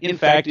that, in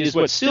fact, is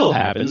what still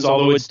happens,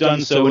 although it's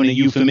done so in a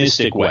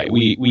euphemistic way.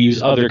 We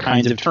use other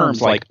kinds of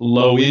terms like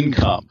low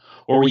income,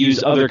 or we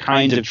use other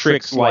kinds of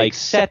tricks like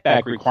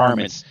setback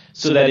requirements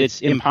so that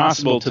it's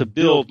impossible to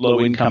build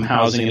low-income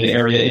housing in an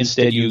area.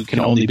 Instead, you can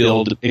only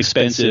build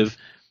expensive,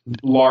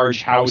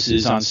 large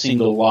houses on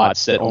single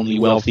lots that only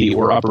wealthy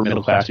or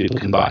upper-middle-class people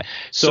can buy.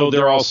 So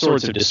there are all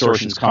sorts of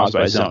distortions caused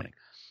by zoning.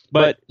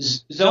 But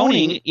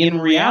zoning, in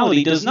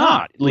reality, does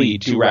not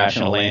lead to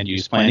rational land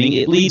use planning.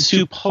 It leads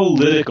to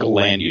political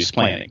land use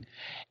planning.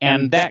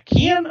 And that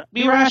can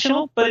be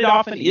rational, but it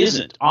often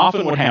isn't.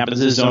 Often what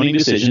happens is zoning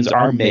decisions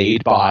are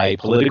made by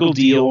political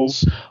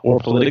deals or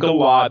political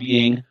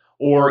lobbying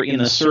or in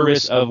the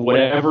service of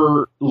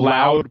whatever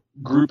loud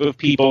group of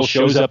people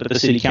shows up at the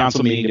city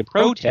council meeting to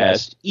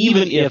protest.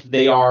 Even if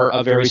they are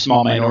a very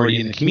small minority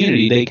in the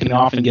community, they can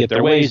often get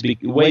their way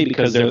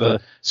because they're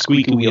the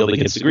squeaky wheel that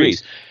gets the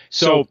grease.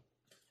 So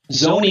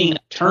zoning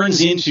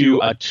turns into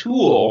a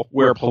tool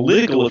where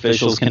political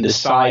officials can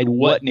decide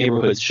what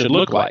neighborhoods should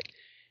look like.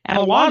 And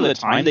a lot of the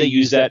time they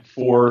use that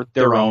for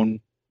their own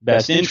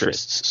best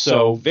interests.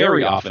 So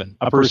very often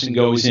a person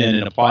goes in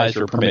and applies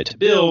for a permit to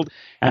build,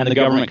 and the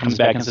government comes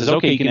back and says,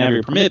 okay, you can have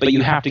your permit, but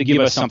you have to give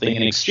us something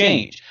in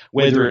exchange,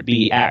 whether it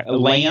be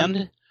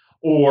land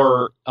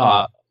or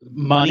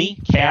money,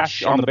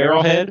 cash on the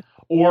barrelhead,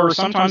 or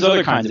sometimes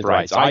other kinds of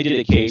rights. I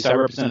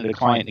represented a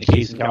client in a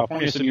case in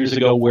California some years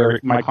ago where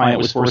my client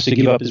was forced to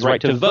give up his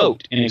right to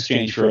vote in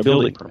exchange for a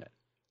building permit.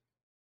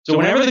 So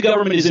whenever the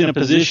government is in a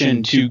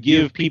position to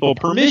give people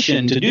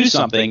permission to do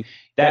something,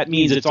 that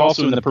means it's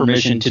also in the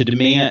position to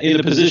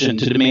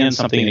demand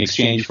something in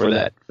exchange for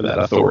that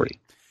authority.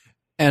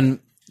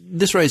 And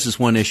this raises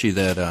one issue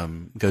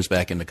that goes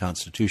back into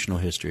constitutional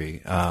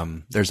history.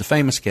 There's a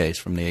famous case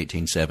from the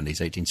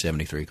 1870s,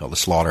 1873, called the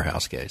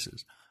Slaughterhouse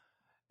Cases.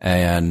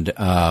 And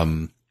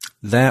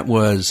that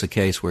was a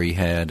case where you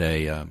had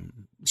a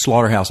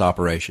slaughterhouse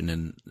operation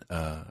in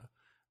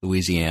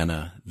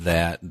Louisiana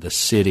that the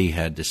city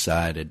had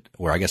decided,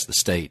 or I guess the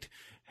state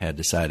had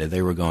decided,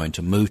 they were going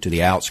to move to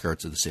the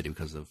outskirts of the city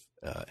because of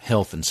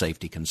health and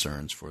safety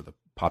concerns for the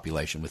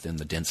population within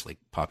the densely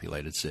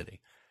populated city.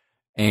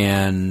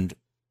 And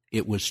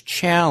it was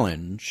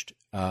challenged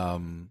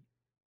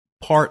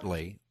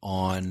partly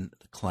on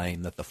the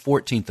claim that the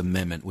 14th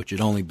Amendment, which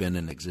had only been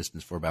in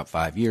existence for about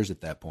 5 years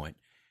at that point,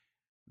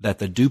 that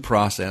the due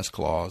process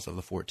clause of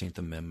the 14th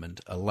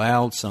Amendment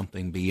allowed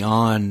something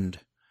beyond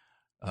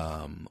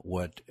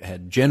what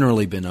had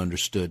generally been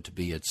understood to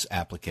be its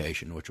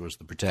application, which was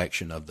the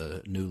protection of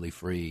the newly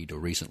freed or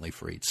recently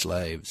freed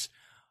slaves,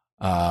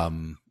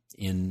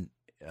 in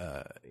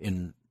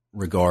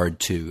regard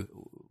to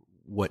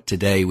what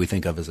today we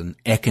think of as an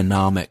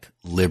economic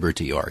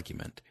liberty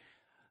argument.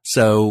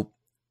 So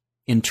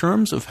in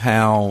terms of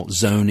how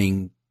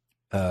zoning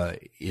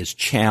is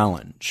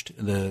challenged,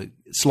 the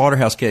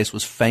Slaughterhouse case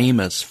was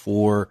famous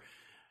for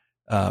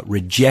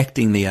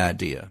rejecting the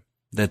idea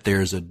that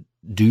there's a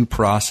due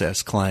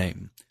process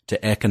claim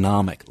to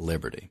economic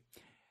liberty.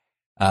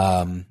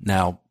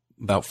 Now,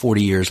 about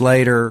 40 years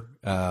later,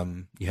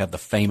 you have the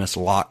famous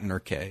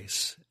Lochner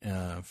case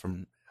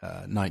from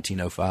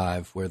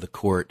 1905, where the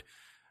court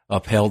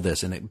upheld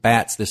this, and it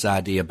bats this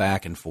idea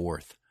back and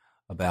forth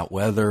about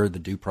whether the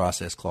due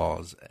process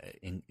clause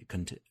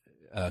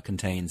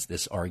contains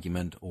this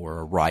argument, or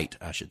a right,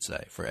 I should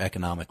say, for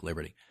economic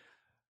liberty.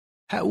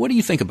 What do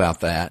you think about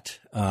that?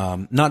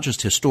 Not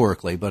just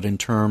historically, but in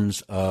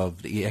terms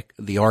of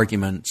the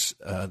arguments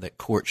that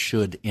courts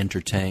should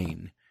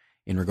entertain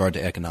in regard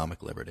to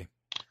economic liberty?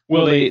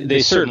 Well,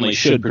 they certainly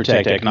should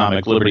protect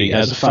economic liberty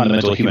as a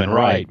fundamental human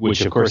right, which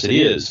of course it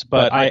is.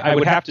 But I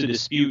would have to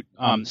dispute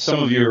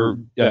some of your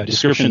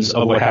descriptions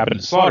of what happened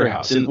in the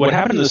slaughterhouse. And what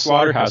happened in the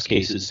slaughterhouse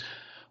cases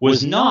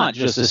was not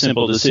just a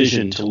simple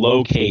decision to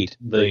locate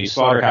the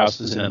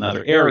slaughterhouses in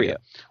another area.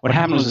 What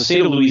happened was the state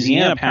of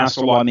Louisiana passed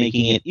a law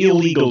making it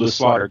illegal to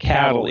slaughter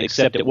cattle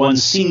except at one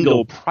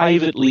single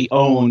privately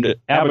owned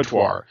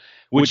abattoir,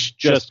 which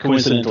just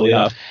coincidentally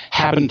enough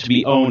happened to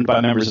be owned by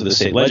members of the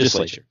state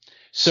legislature.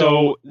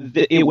 So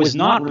it was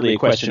not really a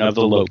question of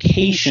the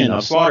location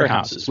of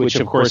slaughterhouses, which,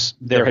 of course,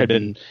 there had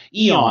been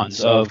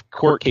eons of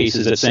court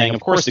cases that saying,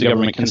 of course, the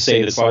government can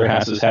say that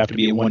slaughterhouses have to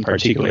be in one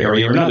particular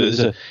area or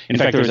another. In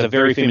fact, there was a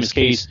very famous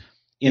case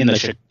in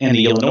the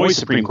Illinois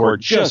Supreme Court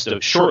just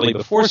shortly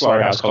before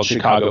Slaughterhouse called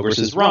Chicago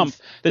versus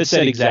Rumpf that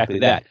said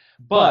exactly that.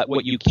 But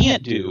what you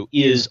can't do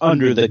is,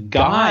 under the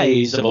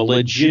guise of a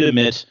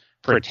legitimate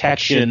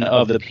protection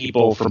of the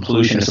people from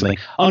pollution or something,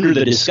 under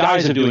the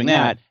disguise of doing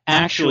that,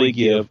 actually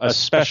give a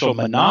special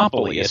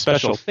monopoly, a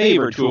special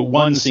favor to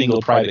one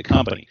single private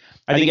company.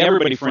 I think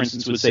everybody, for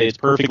instance, would say it's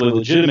perfectly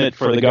legitimate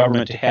for the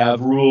government to have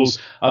rules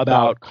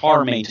about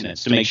car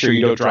maintenance to make sure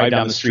you don't drive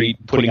down the street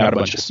putting out a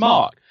bunch of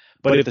smog.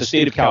 But if the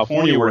state of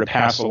California were to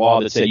pass a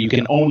law that said you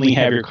can only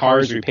have your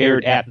cars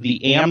repaired at the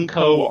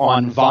AMCO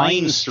on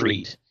Vine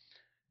Street,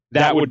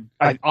 that would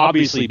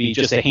obviously be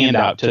just a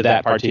handout to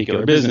that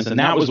particular business, and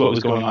that was what was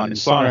going on in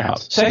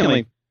Slaughterhouse.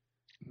 Secondly,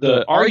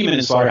 the argument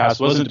in Slaughterhouse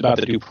wasn't about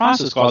the due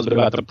process clause, but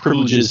about the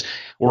privileges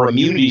or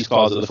immunities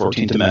clause of the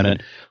 14th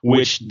Amendment,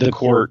 which the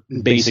court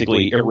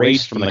basically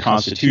erased from the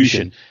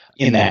Constitution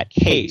in that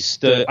case.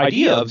 The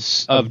idea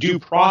of due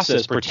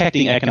process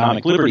protecting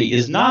economic liberty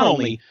is not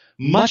only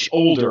much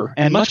older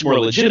and much more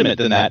legitimate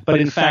than that, but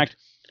in fact,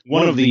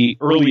 one of the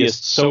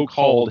earliest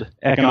so-called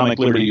economic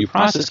liberty due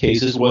process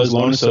cases was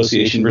Loan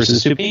Association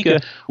versus Topeka,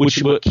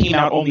 which came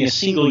out only a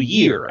single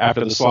year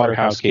after the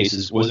Slaughterhouse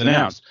cases was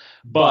announced.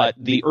 But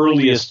the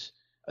earliest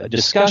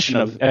discussion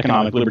of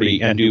economic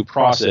liberty and due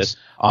process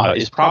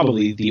is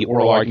probably the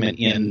oral argument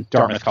in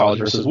Dartmouth College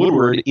versus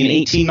Woodward in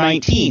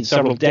 1819,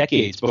 several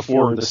decades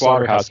before the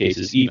Slaughterhouse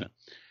cases even.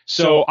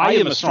 So I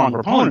am a strong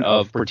proponent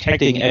of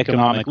protecting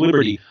economic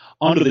liberty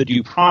under the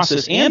due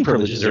process and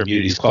privileges or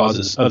immunities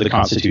clauses of the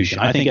Constitution.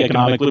 I think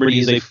economic liberty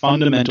is a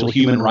fundamental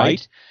human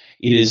right.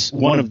 It is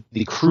one of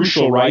the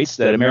crucial rights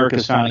that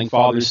America's founding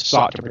fathers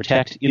sought to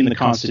protect in the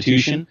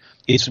Constitution.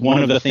 It's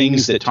one of the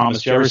things that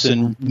Thomas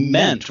Jefferson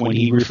meant when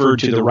he referred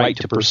to the right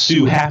to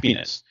pursue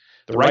happiness.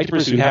 The right to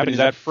pursue happiness,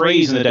 that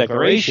phrase in the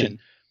Declaration,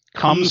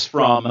 comes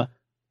from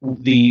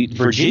the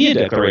Virginia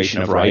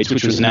Declaration of Rights,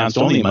 which was announced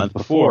only a month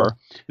before,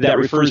 that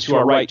refers to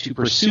our right to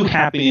pursue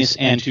happiness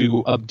and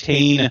to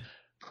obtain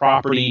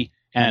property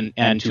and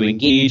to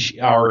engage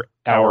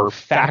our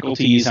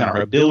faculties and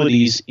our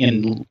abilities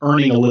in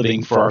earning a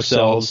living for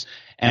ourselves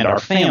and our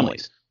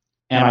families.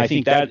 And I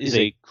think that is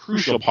a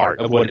crucial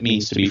part of what it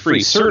means to be free.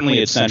 Certainly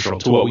it's central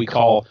to what we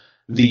call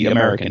the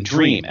American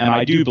dream. And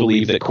I do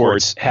believe that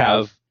courts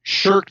have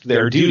shirked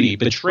their duty,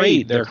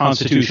 betrayed their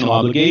constitutional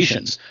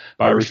obligations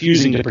by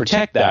refusing to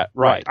protect that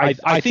right.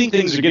 I think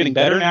things are getting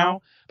better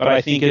now, but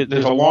I think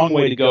there's a long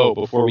way to go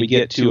before we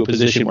get to a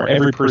position where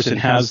every person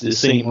has the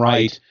same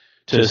right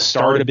to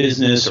start a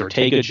business or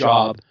take a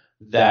job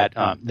that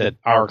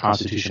our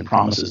Constitution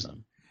promises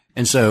them.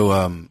 And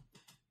so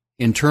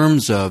in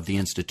terms of the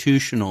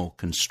institutional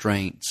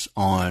constraints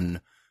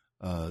on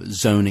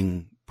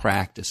zoning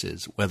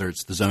practices, whether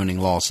it's the zoning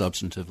law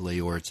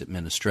substantively or its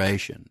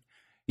administration,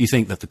 you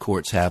think that the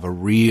courts have a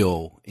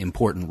real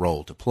important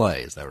role to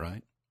play. Is that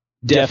right?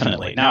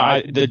 Definitely. Now,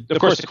 of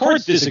course, the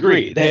courts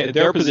disagree.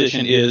 Their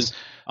position is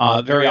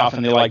very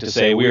often they like to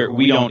say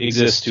we don't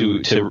exist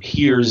to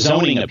hear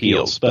zoning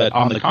appeals, but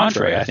on the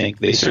contrary, I think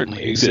they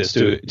certainly exist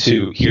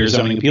to hear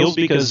zoning appeals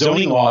because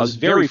zoning laws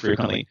very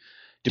frequently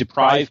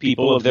deprive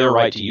people of their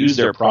right to use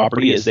their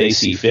property as they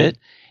see fit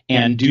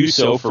and do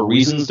so for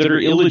reasons that are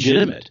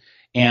illegitimate.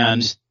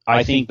 And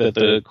I think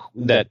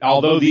that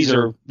although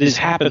this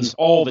happens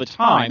all the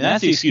time,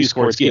 that's the excuse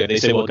courts give. They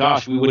say, well,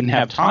 gosh, we wouldn't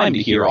have time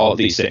to hear all of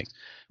these things.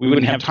 We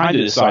wouldn't have time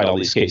to decide all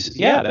these cases.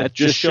 Yeah, that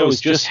just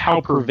shows just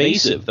how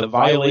pervasive the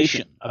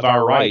violation of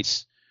our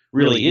rights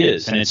really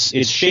is. And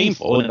it's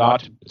shameful and it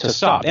ought to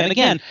stop. And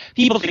again,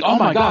 people think, oh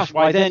my gosh,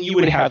 why then you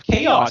would have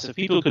chaos if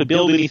people could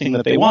build anything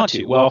that they want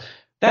to. Well,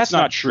 that's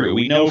not true.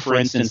 We know, for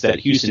instance, that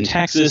Houston,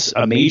 Texas,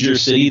 a major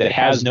city that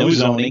has no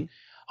zoning,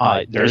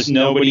 there's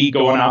nobody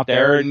going out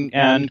there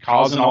and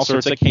causing all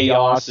sorts of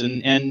chaos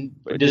and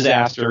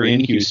disaster in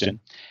Houston.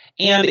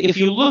 And if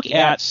you look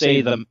at,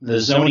 say, the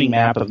zoning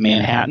map of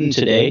Manhattan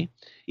today,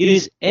 it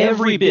is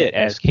every bit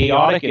as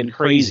chaotic and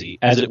crazy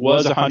as it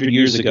was 100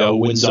 years ago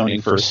when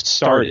zoning first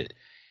started.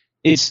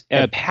 It's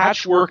a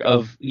patchwork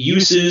of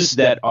uses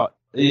that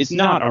it's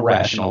not a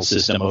rational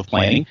system of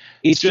planning.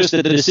 It's just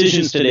that the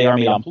decisions today are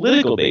made on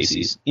political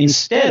bases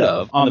instead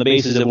of on the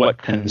basis of what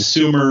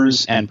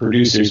consumers and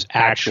producers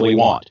actually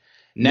want.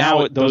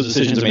 Now those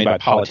decisions are made by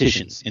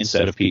politicians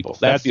instead of people.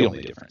 That's the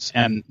only difference.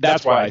 And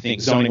that's why I think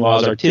zoning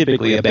laws are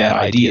typically a bad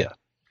idea.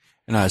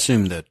 And I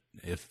assume that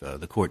if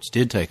the courts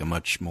did take a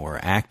much more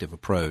active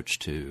approach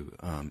to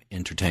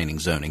entertaining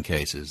zoning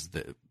cases,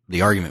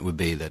 the argument would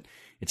be that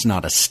it's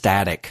not a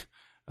static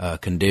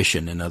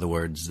condition. In other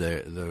words,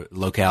 the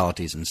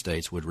localities and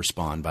states would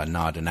respond by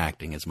not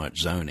enacting as much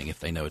zoning if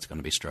they know it's going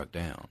to be struck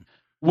down.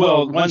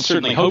 Well, one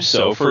certainly hopes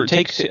so.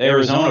 Take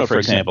Arizona, for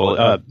example.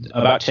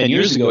 About 10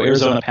 years ago,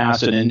 Arizona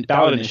passed a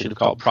ballot initiative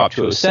called Prop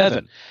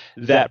 207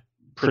 that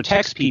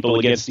protects people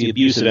against the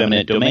abuse of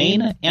eminent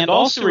domain and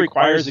also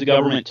requires the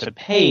government to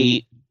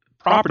pay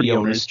property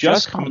owners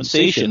just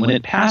compensation when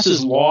it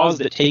passes laws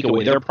that take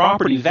away their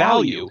property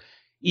value,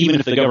 even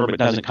if the government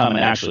doesn't come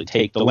and actually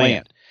take the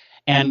land.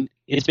 And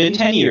it's been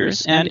 10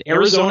 years, and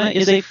Arizona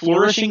is a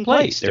flourishing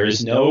place.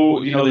 There's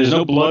no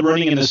blood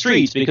running in the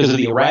streets because of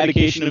the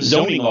eradication of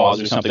zoning laws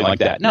or something like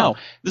that. No,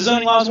 the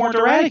zoning laws weren't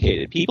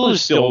eradicated. People are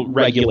still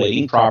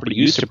regulating property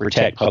use to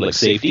protect public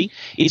safety.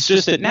 It's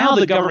just that now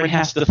the government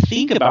has to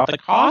think about the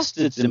costs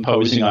it's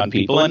imposing on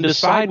people and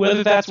decide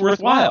whether that's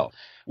worthwhile.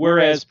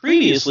 Whereas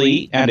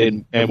previously,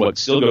 and what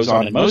still goes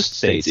on in most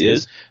states,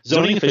 is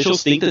zoning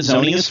officials think that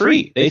zoning is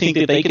free. They think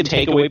that they can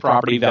take away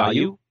property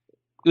value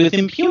with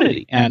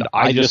impunity, and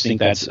I just think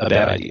that's a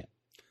bad idea.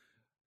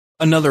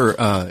 Another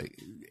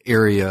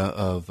area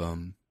of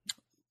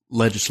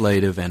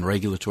legislative and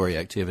regulatory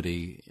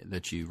activity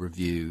that you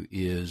review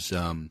is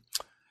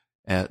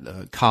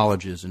at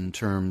colleges in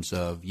terms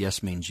of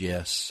yes means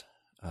yes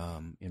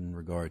in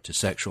regard to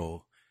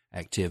sexual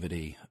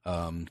activity.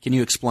 Can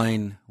you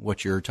explain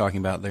what you're talking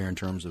about there in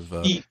terms of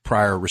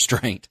prior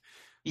restraint?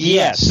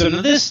 Yes. So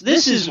this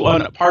is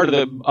one part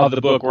of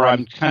the book where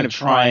I'm kind of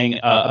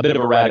trying a bit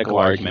of a radical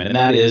argument, and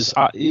that is,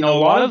 a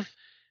lot of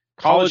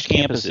college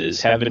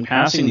campuses have been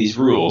passing these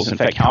rules. In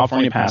fact,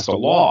 California passed a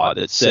law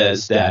that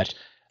says that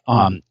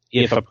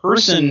if a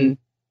person,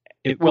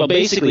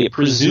 basically it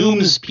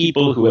presumes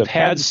people who have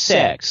had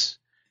sex,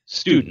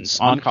 students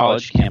on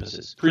college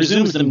campuses,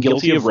 presumes them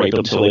guilty of rape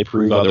until they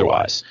prove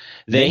otherwise.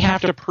 They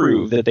have to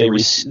prove that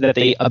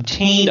they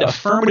obtained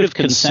affirmative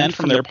consent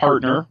from their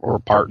partner or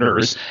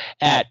partners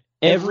at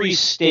every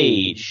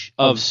stage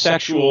of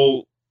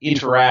sexual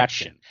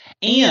interaction,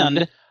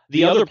 and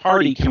the other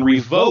party can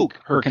revoke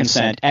her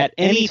consent at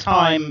any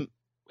time,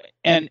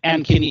 and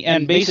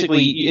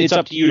basically it's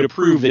up to you to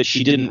prove that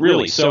she didn't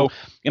really. So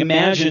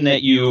Imagine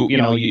that you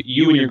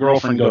and your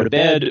girlfriend go to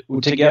bed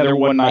together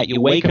one night,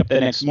 you wake up the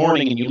next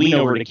morning and you lean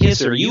over to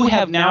kiss her. You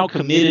have now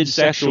committed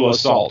sexual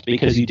assault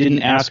because you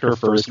didn't ask her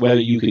first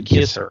whether you could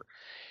kiss her.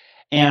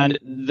 And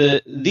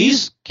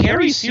these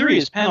carry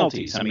serious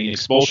penalties. I mean,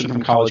 expulsion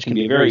from college can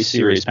be a very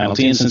serious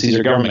penalty, and since these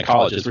are government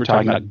colleges, we're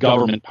talking about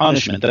government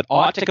punishment that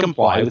ought to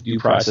comply with due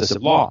process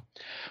of law.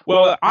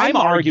 Well, I'm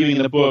arguing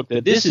in the book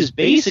that this is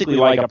basically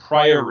like a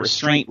prior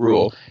restraint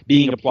rule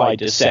being applied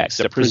to sex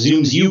that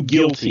presumes you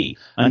guilty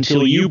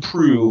until you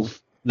prove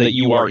that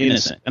you are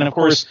innocent. And of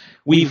course,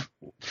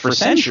 for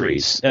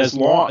centuries, as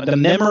law, the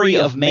memory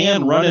of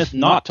man runneth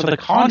not to the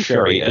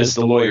contrary, as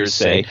the lawyers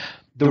say.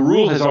 The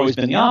rule has always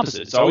been the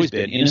opposite. It's always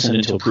been innocent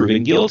until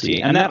proven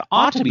guilty. And that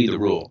ought to be the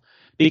rule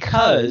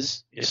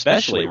because,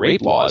 especially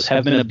rape laws,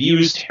 have been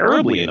abused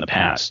terribly in the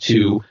past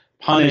to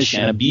punish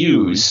and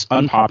abuse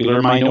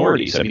unpopular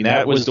minorities. I mean,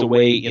 that was the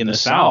way in the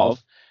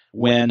South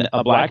when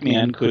a black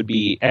man could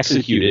be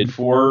executed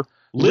for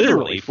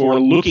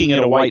looking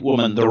at a white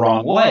woman the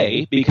wrong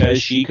way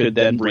because she could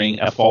then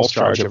bring a false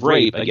charge of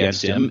rape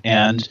against him.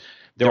 And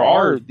there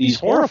are these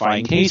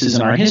horrifying cases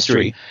in our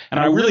history, and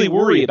I really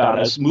worry about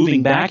us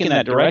moving back in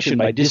that direction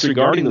by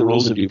disregarding the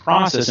rules of due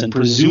process and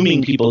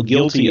presuming people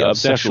guilty of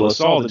sexual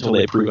assault until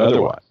they prove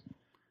otherwise.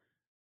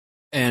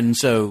 And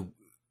so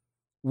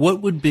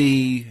what would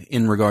be,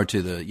 in regard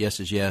to the yes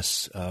is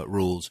yes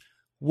rules,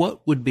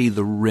 what would be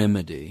the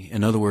remedy?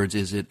 In other words,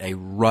 is it a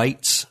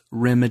rights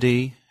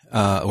remedy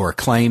or a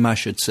claim, I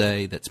should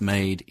say, that's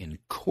made in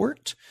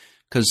court?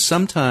 Because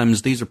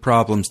sometimes these are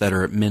problems that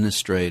are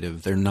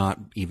administrative. They're not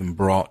even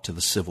brought to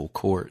the civil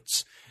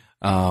courts.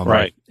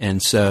 Right.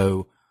 And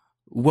so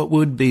what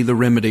would be the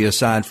remedy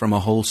aside from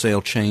a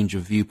wholesale change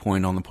of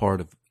viewpoint on the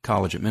part of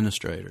college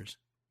administrators?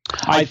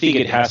 I think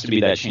it has to be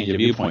that change of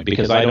viewpoint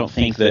because I don't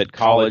think that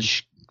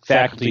college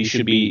faculty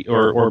should be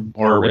or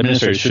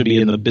administrators should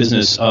be in the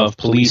business of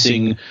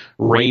policing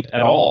rape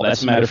at all.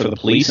 That's a matter for the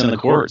police and the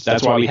courts.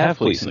 That's why we have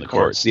police and the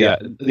courts. The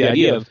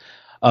idea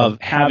of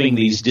having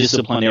these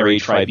disciplinary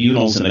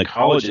tribunals in the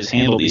colleges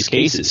handle these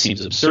cases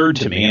seems absurd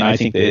to me, and I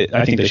think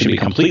they should be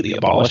completely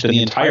abolished, and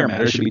the entire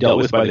matter should be dealt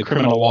with by the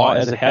criminal law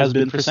as it has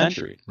been for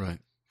centuries. Right.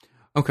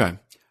 Okay.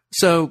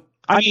 So,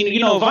 I mean,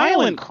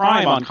 violent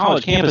crime on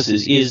college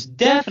campuses is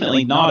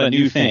definitely not a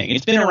new thing.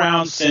 It's been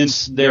around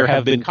since there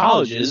have been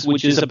colleges,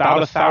 which is about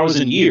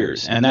 1,000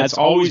 years, and that's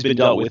always been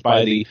dealt with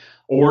by the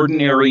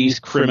ordinary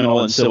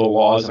criminal and civil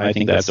laws, and I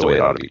think that's the way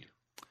it ought to be.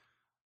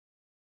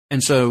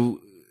 And so,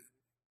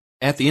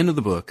 at the end of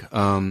the book,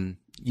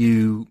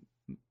 you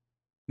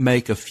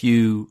make a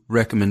few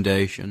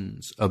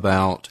recommendations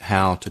about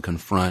how to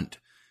confront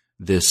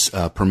this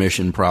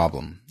permission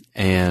problem.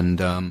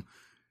 And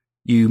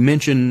you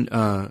mention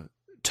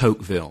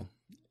Tocqueville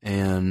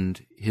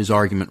and his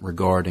argument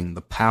regarding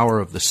the power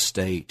of the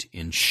state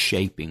in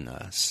shaping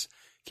us.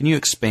 Can you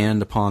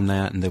expand upon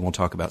that, and then we'll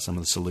talk about some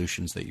of the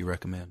solutions that you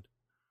recommend?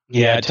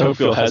 Yeah,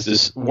 Tocqueville has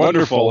this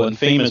wonderful and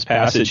famous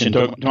passage in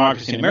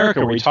Democracy in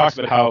America where he talks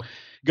about how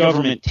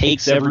government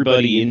takes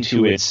everybody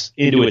into its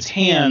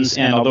hands,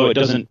 and although it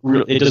doesn't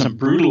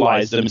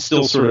brutalize them, it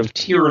still sort of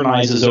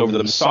tyrannizes over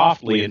them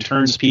softly and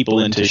turns people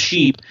into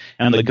sheep,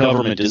 and the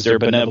government is their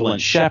benevolent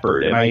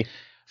shepherd. And I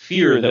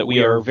fear that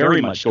we are very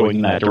much going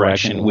in that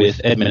direction with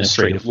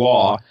administrative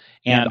law,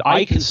 and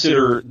I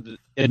consider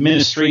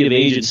administrative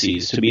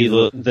agencies to be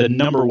the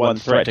number one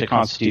threat to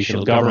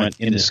constitutional government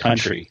in this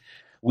country.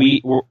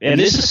 And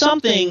this is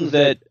something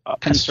that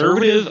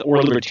conservative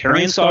or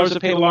libertarian scholars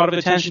have paid a lot of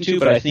attention to,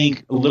 but I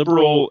think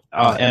liberal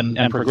and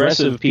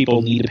progressive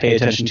people need to pay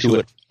attention to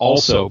it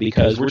also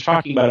because we're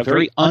talking about a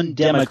very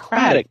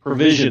undemocratic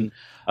provision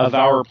of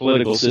our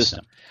political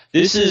system.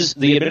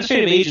 The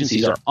administrative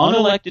agencies are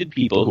unelected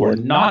people who are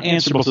not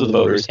answerable to the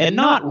voters and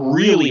not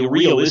really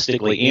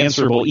realistically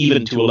answerable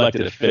even to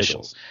elected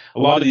officials. A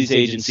lot of these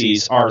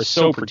agencies are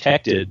so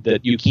protected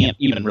that you can't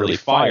even really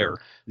fire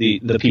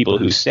the people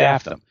who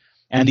staff them.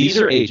 And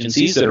these are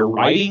agencies that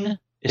are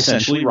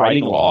essentially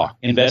writing law,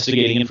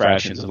 investigating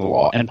infractions of the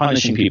law, and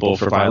punishing people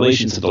for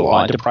violations of the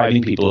law and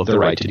depriving people of their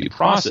right to due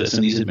process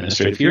in these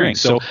administrative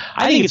hearings. So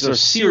I think it's a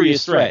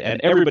serious threat,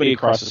 and everybody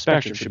across the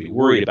spectrum should be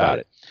worried about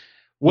it.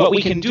 What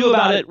we can do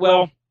about it,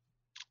 well,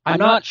 I'm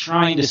not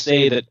trying to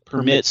say that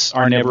permits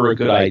are never a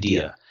good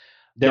idea.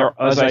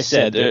 As I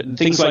said,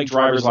 things like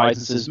driver's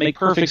licenses make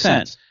perfect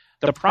sense.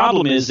 The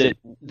problem is that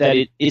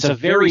it's a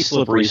very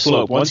slippery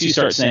slope. Once you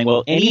start saying,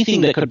 well, anything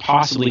that could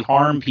possibly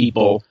harm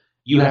people,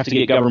 you have to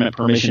get government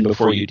permission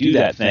before you do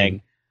that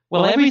thing.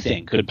 Well,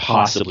 everything could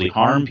possibly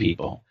harm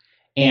people.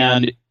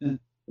 And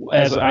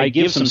as I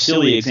give some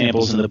silly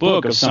examples in the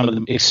book of some of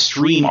the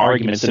extreme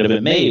arguments that have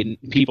been made,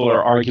 people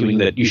are arguing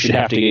that you should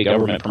have to get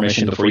government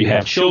permission before you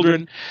have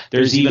children.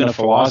 There's even a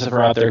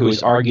philosopher out there who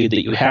has argued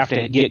that you have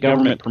to get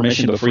government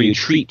permission before you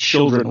treat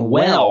children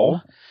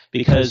well,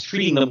 because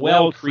treating them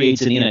well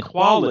creates an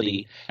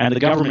inequality, and the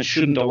government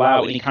shouldn't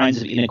allow any kinds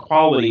of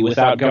inequality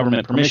without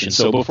government permission.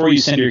 So before you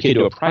send your kid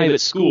to a private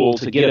school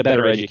to get a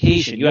better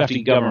education, you have to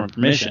get government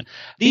permission.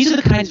 These are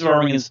the kinds of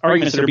arguments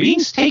that are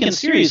being taken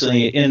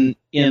seriously in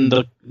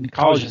the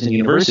colleges and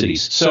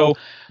universities. So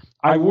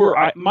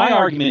my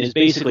argument is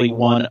basically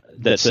one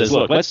that says,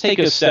 look, let's take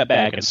a step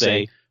back and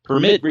say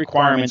permit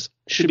requirements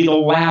should be the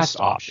last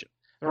option.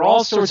 There are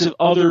all sorts of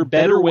other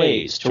better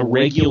ways to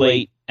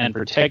regulate and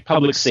protect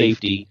public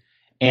safety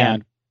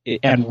and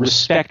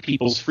respect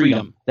people's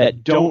freedom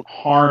that don't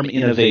harm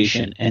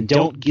innovation and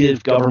don't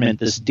give government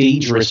this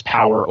dangerous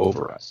power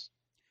over us.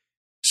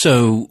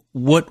 So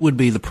what would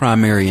be the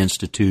primary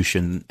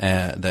institution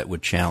that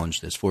would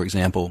challenge this? For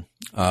example,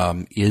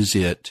 is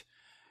it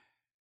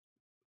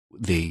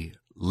the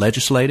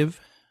legislative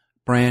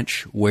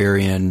branch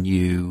wherein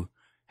you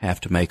have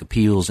to make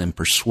appeals and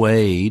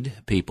persuade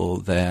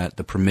people that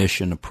the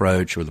permission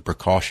approach or the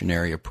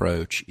precautionary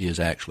approach is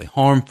actually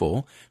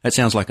harmful? That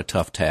sounds like a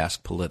tough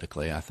task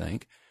politically, I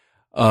think.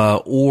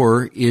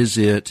 Or is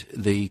it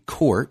the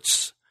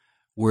courts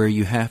where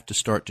you have to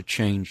start to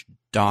change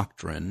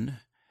doctrine,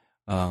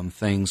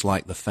 things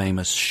like the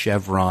famous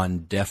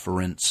Chevron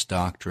deference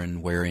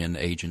doctrine wherein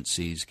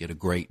agencies get a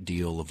great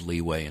deal of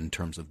leeway in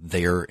terms of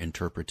their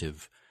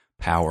interpretive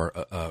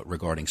power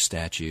regarding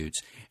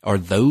statutes? Are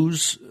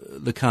those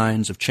the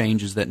kinds of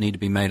changes that need to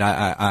be made?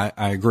 I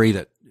agree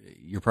that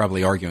you're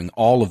probably arguing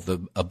all of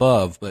the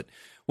above, but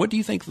what do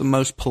you think the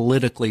most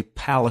politically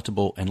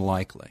palatable and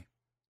likely?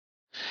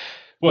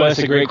 Well, that's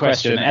a great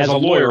question. As a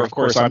lawyer, of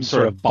course, I'm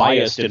sort of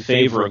biased in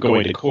favor of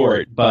going to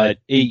court, but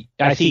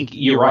I think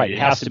you're right. It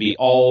has to be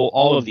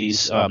all of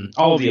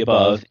the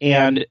above.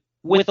 And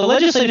with the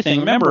legislative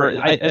thing, remember,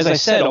 as I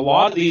said,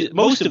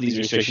 most of these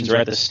restrictions are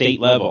at the state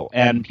level,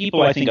 and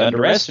people, I think,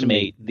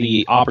 underestimate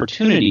the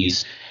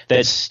opportunities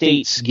that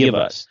states give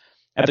us.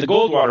 At the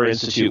Goldwater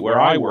Institute, where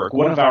I work,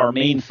 one of our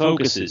main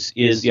focuses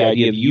is the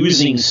idea of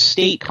using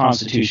state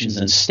constitutions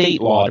and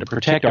state law to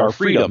protect our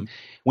freedom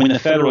when the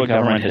federal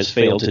government has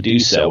failed to do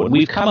so. And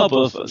we've come up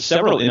with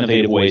several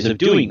innovative ways of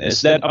doing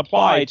this that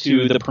apply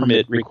to the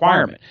permit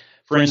requirement.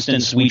 For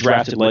instance, we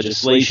drafted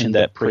legislation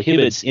that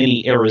prohibits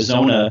any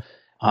Arizona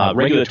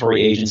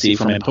regulatory agency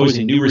from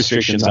imposing new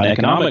restrictions on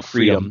economic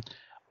freedom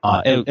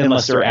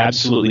unless they're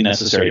absolutely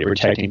necessary to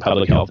protecting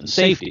public health and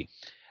safety.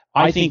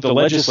 I think the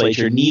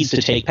legislature needs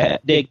to take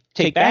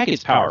back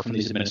its power from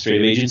these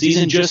administrative agencies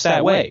in just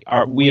that way.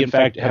 We, in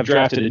fact, have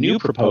drafted a new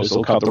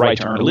proposal called the Right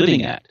to Earn a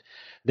Living Act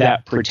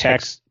that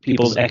protects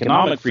people's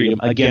economic freedom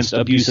against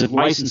abusive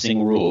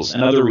licensing rules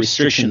and other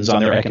restrictions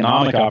on their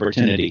economic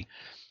opportunity.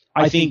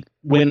 I think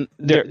when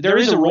there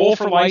is a role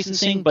for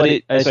licensing,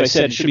 but as I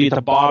said, it should be at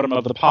the bottom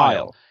of the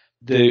pile.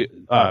 The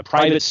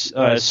private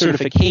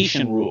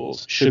certification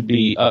rules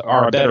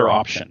are a better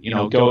option.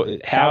 Go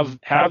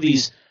have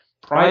these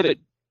private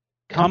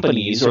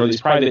companies or these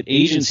private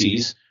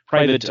agencies,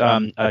 private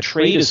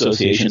trade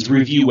associations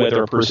review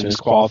whether a person is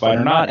qualified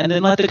or not, and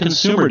then let the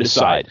consumer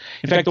decide.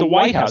 In fact, the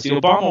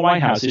Obama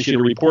White House issued a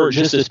report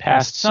just this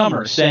past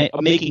summer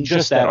making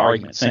just that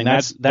argument, saying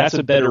that's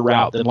a better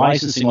route than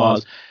licensing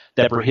laws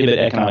that prohibit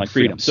economic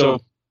freedom.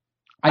 So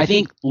I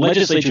think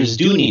legislatures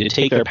do need to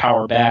take their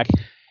power back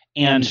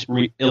and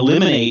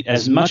eliminate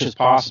as much as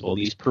possible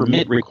these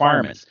permit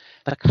requirements.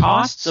 The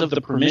costs of the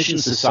permission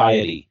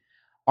society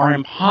are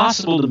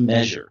impossible to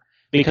measure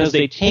because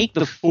they take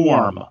the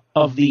form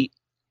of the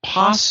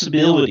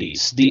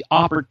possibilities, the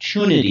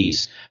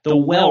opportunities, the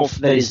wealth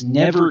that is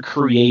never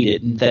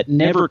created and that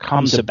never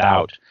comes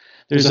about.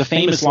 There's a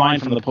famous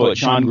line from the poet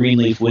John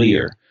Greenleaf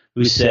Whittier,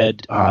 who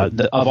said,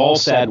 of all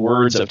sad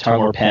words of tongue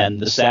or pen,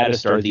 the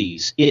saddest are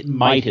these: it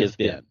might have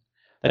been.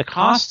 The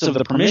costs of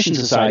the permission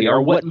society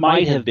are what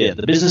might have been,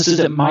 the businesses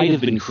that might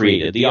have been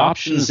created, the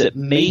options that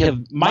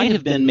might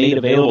have been made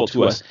available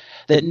to us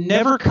that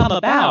never come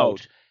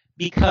about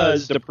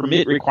because the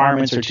permit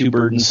requirements are too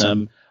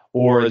burdensome,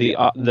 or the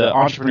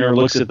entrepreneur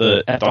looks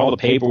at all the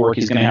paperwork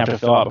he's going to have to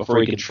fill out before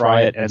he can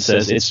try it and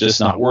says it's just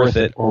not worth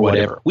it, or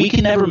whatever. We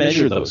can never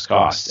measure those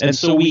costs. And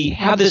so we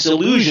have this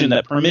illusion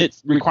that permit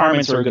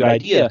requirements are a good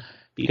idea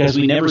because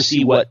we never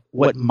see what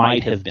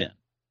might have been.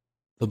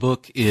 The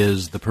book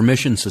is The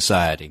Permission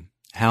Society: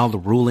 How the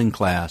Ruling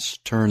Class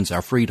Turns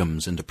Our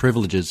Freedoms into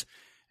Privileges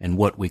and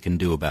What We Can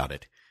Do About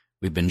It.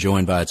 We've been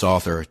joined by its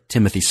author,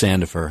 Timothy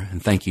Sandifer,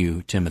 and thank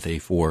you, Timothy,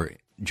 for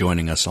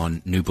joining us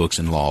on New Books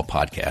in Law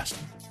podcast.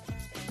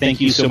 Thank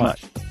you so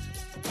much.